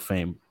Hall of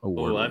Fame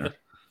award winner.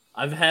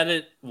 I've had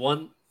it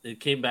one. It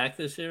came back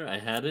this year. I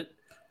had it.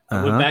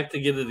 I went back to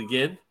get it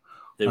again.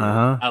 They were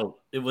out.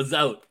 It was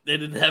out. They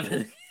didn't have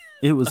it.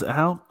 It was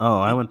out. Oh,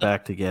 I went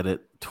back to get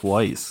it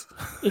twice,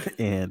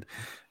 and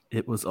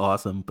it was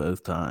awesome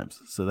both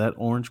times. So that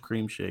orange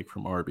cream shake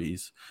from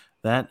Arby's,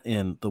 that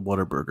and the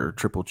Whataburger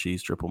triple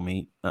cheese, triple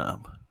meat.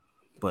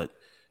 But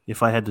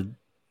if I had to,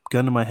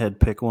 gun to my head,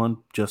 pick one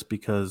just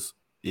because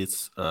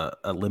it's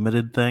a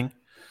limited thing,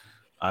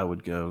 I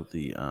would go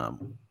the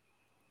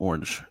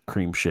orange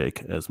cream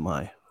shake as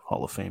my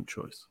Hall of Fame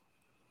choice.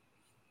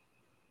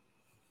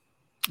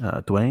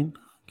 Dwayne,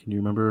 can you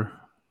remember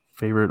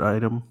favorite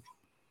item?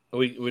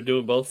 We're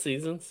doing both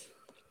seasons?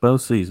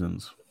 Both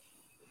seasons.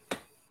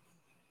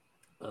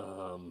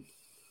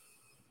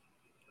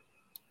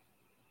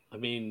 I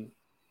mean,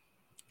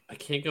 I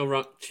can't go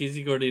wrong.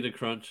 Cheesy Gordita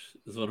Crunch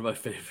is one of my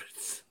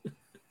favorites.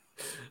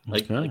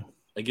 Okay.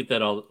 I get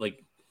that all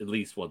at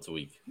least once a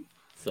week.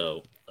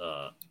 So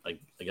I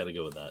got to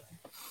go with that.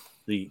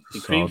 The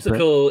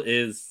creamsicle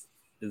is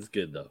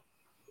good though.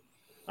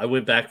 I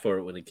went back for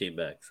it when it came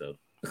back. So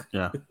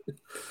yeah.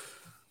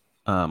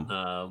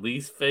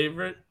 Least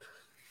favorite.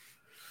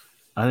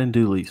 I didn't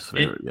do least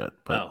favorite yet,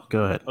 but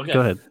go ahead. Okay.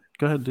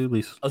 Go ahead. Do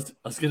least. I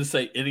was gonna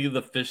say any of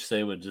the fish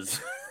sandwiches.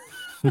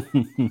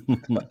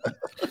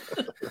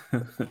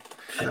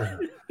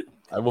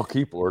 I will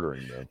keep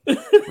ordering them.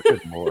 We'll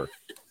get more.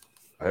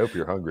 I hope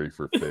you're hungry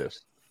for fish.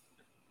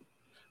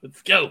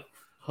 Let's go.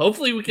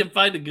 Hopefully we can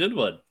find a good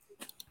one.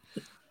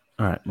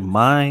 All right.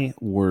 My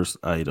worst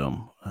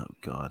item. Oh,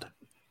 God.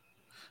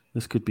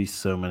 This could be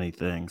so many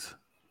things.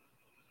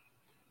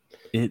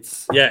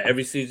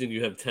 Every season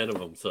you have 10 of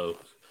them, so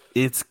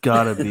it's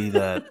got to be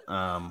that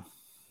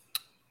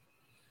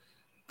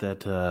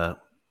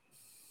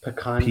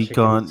pecan,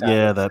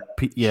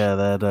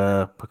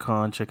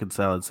 pecan chicken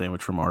salad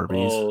sandwich from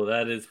Arby's. Oh,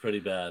 that is pretty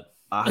bad.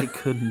 I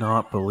could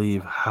not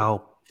believe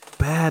how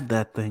bad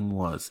that thing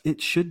was.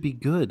 It should be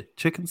good.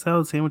 Chicken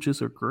salad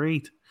sandwiches are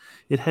great.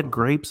 It had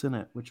grapes in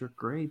it, which are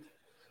great.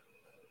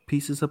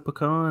 Pieces of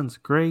pecans,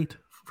 great.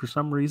 For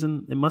some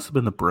reason, it must have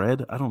been the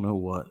bread. I don't know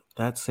what.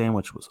 That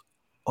sandwich was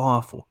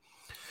awful.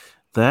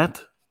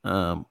 That,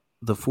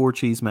 the 4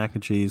 cheese mac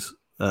and cheese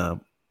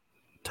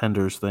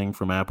tenders thing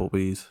from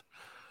Applebee's,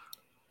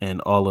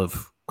 and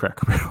olive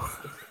Cracker Barrel.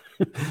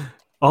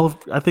 I'm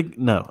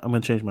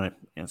going to change my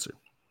answer.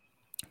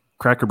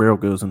 Cracker Barrel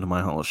goes into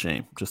my Hall of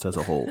Shame just as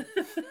a whole.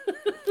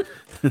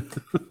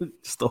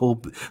 Just the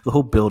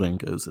whole building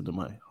goes into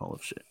my Hall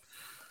of Shame.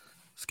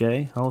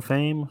 Skay, Hall of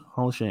Fame,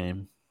 Hall of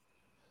Shame.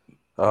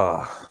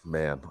 Oh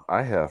man,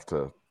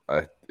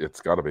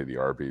 it's got to be the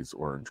Arby's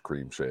orange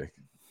cream shake.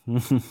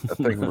 That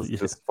thing was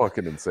just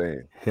fucking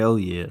insane. Hell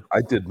yeah!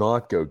 I did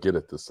not go get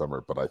it this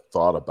summer, but I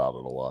thought about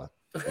it a lot.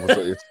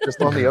 It's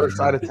just on the other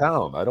side of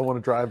town. I don't want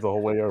to drive the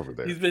whole way over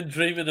there. He's been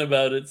dreaming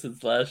about it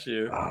since last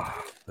year.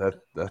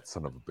 That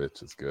son of a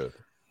bitch is good.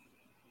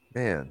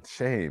 Man,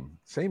 shame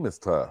is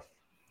tough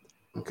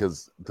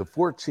because the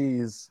 4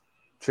 cheese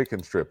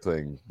chicken strip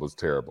thing was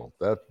terrible.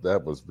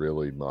 That was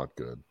really not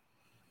good.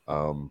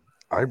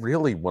 I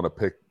really want to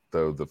pick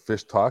though the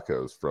fish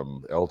tacos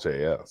from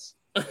LJS.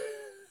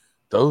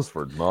 Those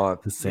were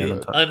not the same.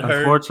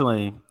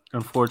 good.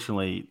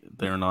 Unfortunately,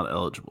 they're not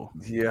eligible.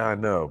 Yeah, I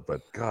know,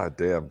 but god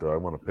damn, do I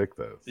want to pick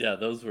those? Yeah,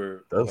 those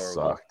horrible.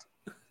 Sucked.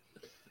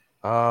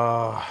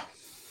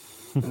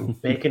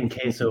 Bacon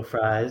queso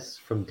fries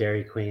from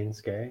Dairy Queen,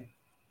 Skay.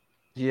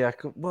 Yeah,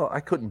 well, I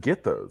couldn't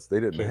get those.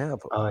 They didn't have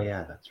them. Oh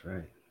yeah, that's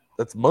right.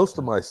 That's most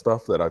of my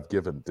stuff that I've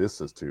given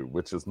disses to,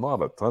 which is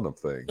not a ton of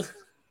things.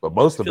 But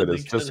most of it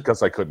is just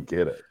because I couldn't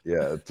get it.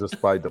 Yeah,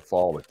 just by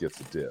default, it gets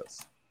a diss.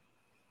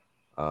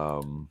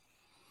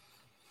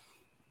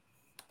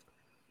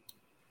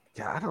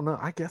 Yeah, I don't know.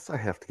 I guess I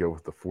have to go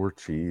with the 4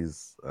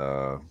 cheese.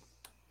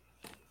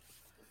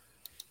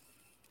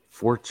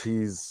 4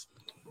 cheese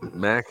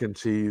mac and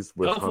cheese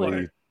with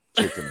honey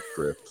chicken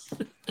strips.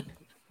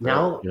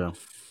 Now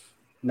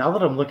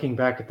that I'm looking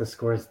back at the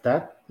scores,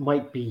 that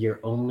might be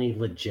your only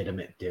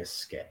legitimate diss,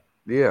 Skay.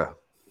 Yeah.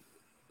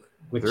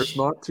 There's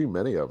not too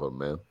many of them,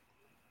 man.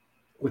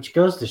 Which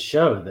goes to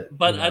show that.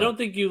 But I don't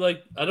think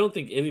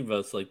any of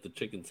us like the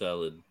chicken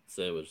salad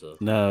sandwich though.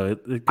 No,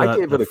 I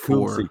gave it a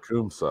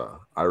kumsa.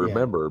 I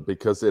remember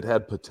because it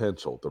had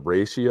potential. The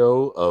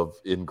ratio of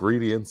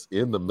ingredients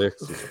in the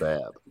mix was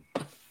bad.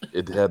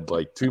 It had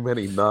like too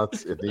many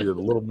nuts. It needed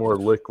a little more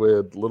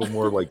liquid, a little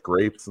more like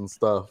grapes and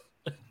stuff.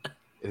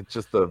 It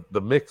just the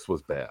mix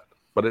was bad,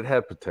 but it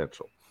had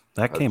potential.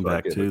 That came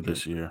back too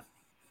this year.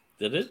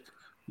 Did it?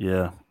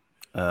 Yeah.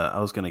 I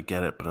was gonna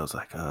get it, but I was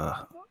like,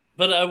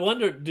 But I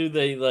wonder, do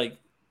they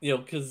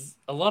because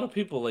a lot of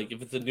people, like,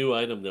 if it's a new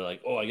item, they're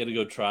like, oh, I got to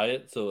go try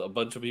it. So a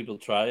bunch of people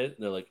try it, and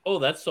they're like, oh,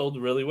 that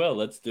sold really well.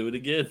 Let's do it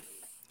again.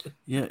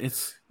 Yeah,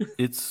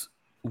 it's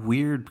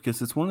weird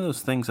because it's one of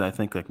those things I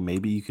think, like,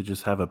 maybe you could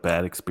just have a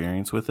bad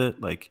experience with it.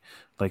 Like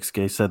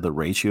Skay said, the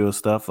ratio of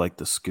stuff, like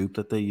the scoop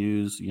that they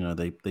use,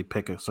 they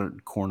pick a certain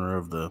corner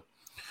of the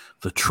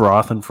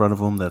trough in front of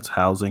them that's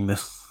housing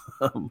this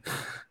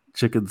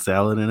chicken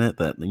salad in it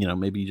that,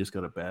 maybe you just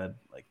got a bad,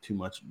 like, too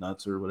much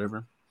nuts or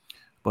whatever.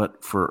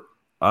 But for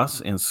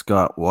us and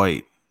Scott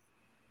White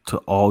to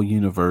all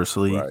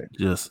universally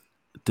just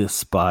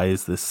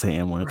despise this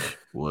sandwich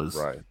was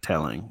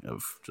telling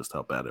of just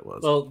how bad it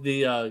was. Well,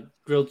 the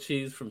grilled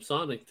cheese from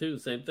Sonic too,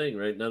 same thing,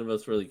 right? None of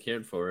us really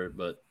cared for it,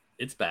 but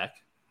it's back.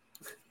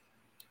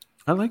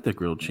 I like the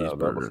grilled cheese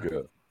burger. That was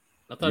good.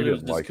 I thought it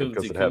was just like it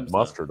because it had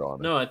mustard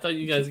on it. No, I thought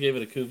you guys gave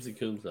it a Koomsy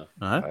Koomsa.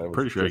 I'm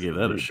pretty sure I gave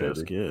that a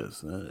chef's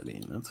kiss. I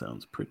mean, that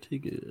sounds pretty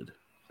good.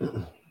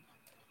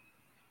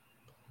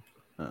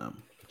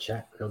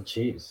 Shack grilled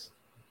cheese.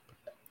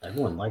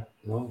 Everyone liked,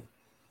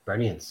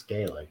 Bernie and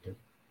Skay liked it.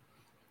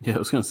 Yeah, I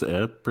was going to say,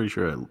 I'm pretty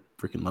sure I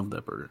freaking love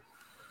that burger.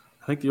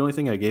 I think the only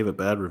thing I gave a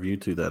bad review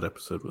to that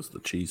episode was the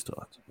cheese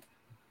tots.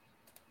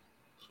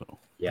 So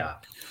yeah.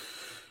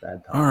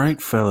 Bad all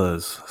right,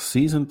 fellas.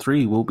 Season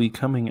 3 will be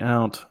coming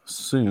out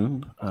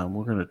soon. I'm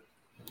not going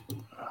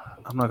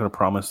to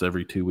promise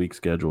every 2-week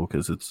schedule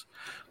because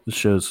the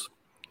show's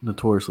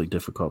notoriously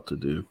difficult to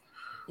do.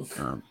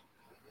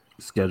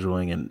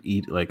 Scheduling and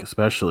eat, like,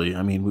 especially.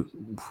 I mean,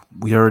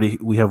 we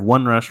have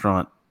one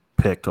restaurant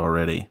picked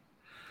already,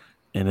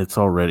 and it's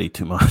already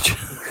too much.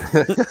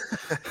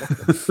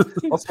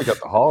 Also got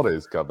the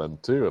holidays coming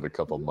too in a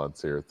couple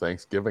months here.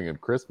 Thanksgiving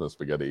and Christmas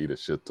we got to eat a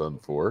shit ton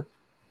for.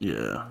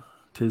 Yeah,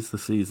 'tis the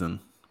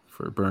season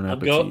for Bon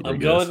Appetit. I'm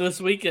going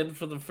this weekend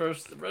for the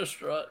first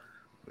restaurant.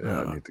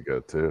 Yeah, I need to go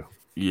too.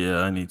 Yeah,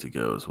 I need to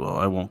go as well.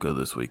 I won't go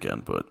this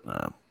weekend, but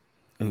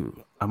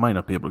I might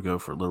not be able to go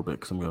for a little bit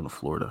because I'm going to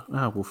Florida.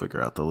 We'll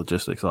figure out the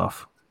logistics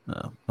off.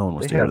 No one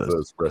wants to hear this. They have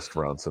those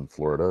restaurants in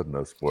Florida.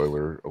 No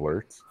spoiler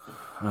alerts.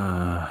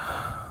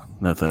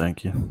 No,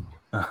 thank you.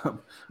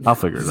 I'll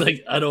figure it out.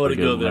 Like, I don't want to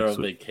go there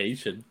on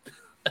vacation.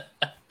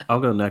 I'll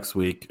go next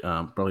week,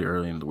 probably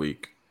early in the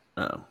week.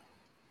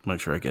 Make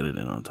sure I get it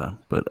in on time.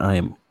 But I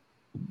am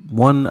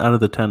 1 out of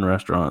the 10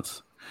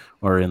 restaurants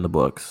are in the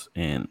books,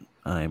 and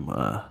I'm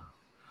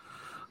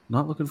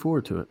not looking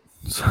forward to it.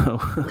 So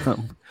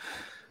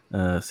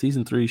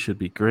season 3 should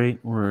be great.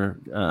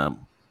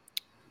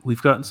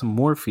 We've gotten some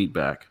more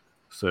feedback.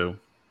 So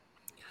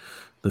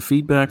the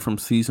feedback from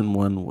season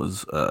 1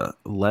 was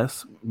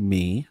less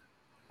me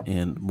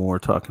and more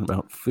talking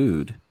about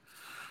food.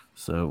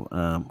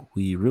 So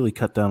we really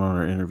cut down on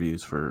our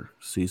interviews for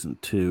season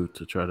 2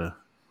 to try to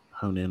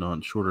hone in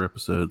on shorter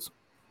episodes,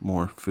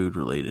 more food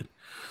related.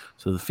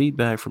 So the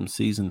feedback from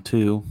season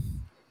 2,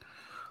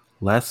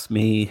 less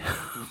me,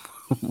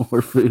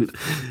 more food.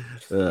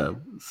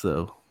 So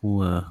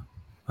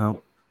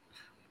I'll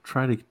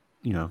try to,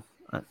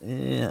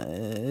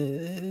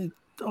 it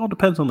all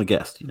depends on the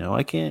guest.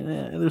 I can't.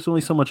 There's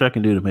only so much I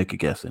can do to make a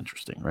guest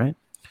interesting, right?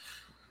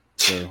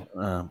 So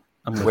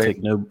I'm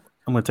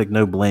gonna take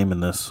no blame in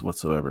this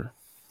whatsoever.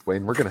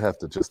 Wayne, we're gonna have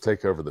to just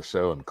take over the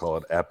show and call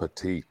it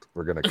Appetit.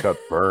 We're gonna cut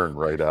Burn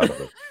right out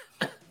of it.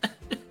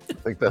 I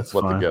think that's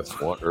what fine. The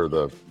guests want, or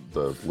the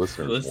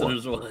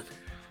listeners want.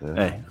 Yeah.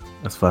 Hey,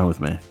 that's fine with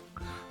me.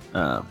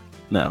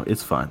 No,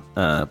 it's fine.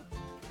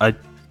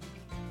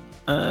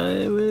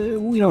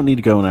 We don't need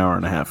to go an hour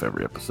and a half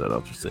every episode.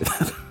 I'll just say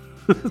that.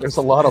 There's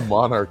a lot of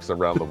monarchs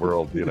around the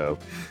world,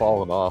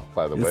 falling off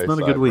by the way. It's not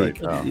a good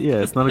week. Right, yeah,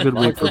 it's not a good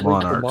week for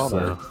monarchs.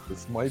 So.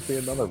 This might be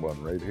another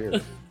one right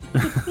here.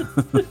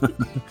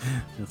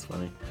 That's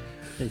funny.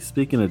 Hey,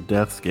 speaking of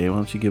deaths, Gay, why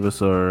don't you give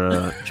us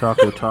our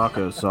Choco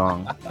Taco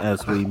song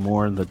as we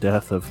mourn the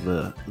death of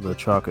the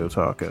Choco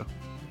Taco?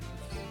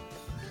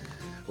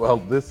 Well,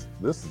 this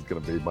is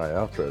going to be my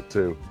outro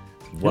too.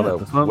 We're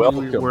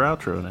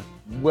outroing it.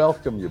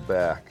 Welcome you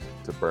back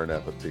to Bon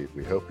Appetit.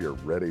 We hope you're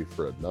ready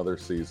for another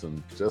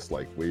season, just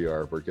like we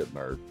are. We're getting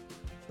our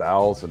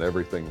bowels and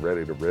everything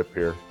ready to rip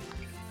here.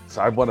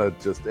 So I want to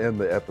just end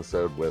the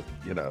episode with,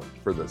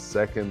 for the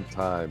second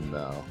time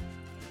now.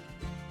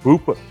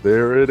 Poopa,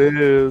 there it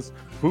is.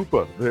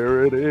 Poopa,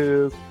 there it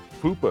is.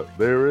 Poopa,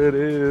 there it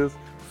is.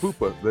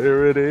 Poopa,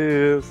 there it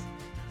is.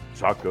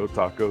 Choco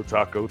Taco,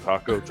 Choco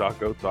Taco,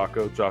 Choco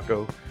Taco,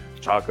 Choco.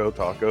 Choco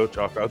Taco,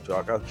 Choco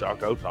Choco,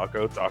 Choco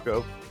Taco,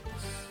 Taco.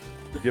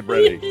 Get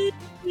ready.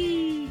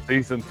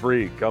 Season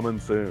 3 coming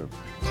soon.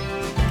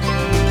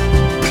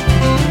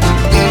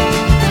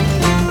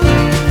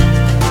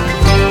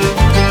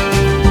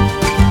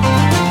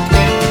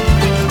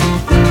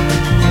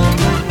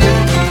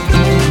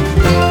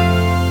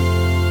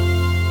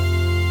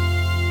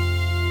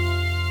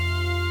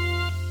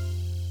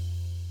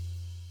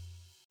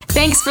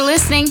 Thanks for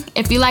listening.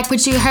 If you like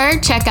what you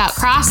heard, check out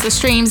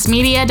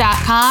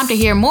CrossTheStreamsMedia.com to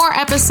hear more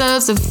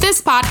episodes of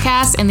this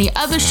podcast and the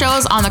other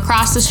shows on the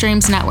Cross the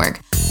Streams network.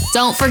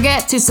 Don't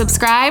forget to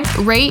subscribe,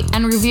 rate,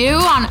 and review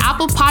on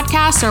Apple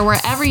Podcasts or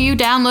wherever you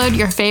download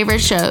your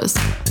favorite shows.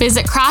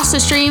 Visit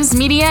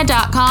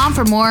CrossTheStreamsMedia.com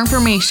for more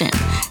information.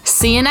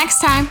 See you next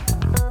time.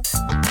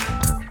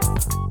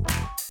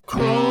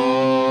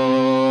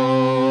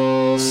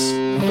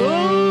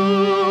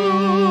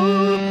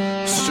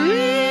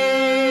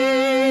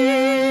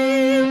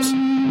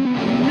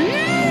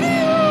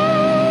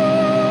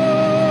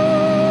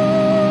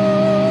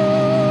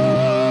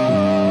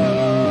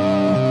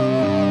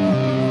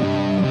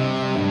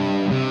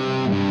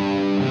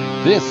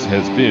 This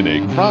has been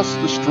a Cross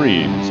the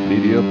Streams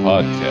Media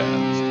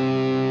Podcast.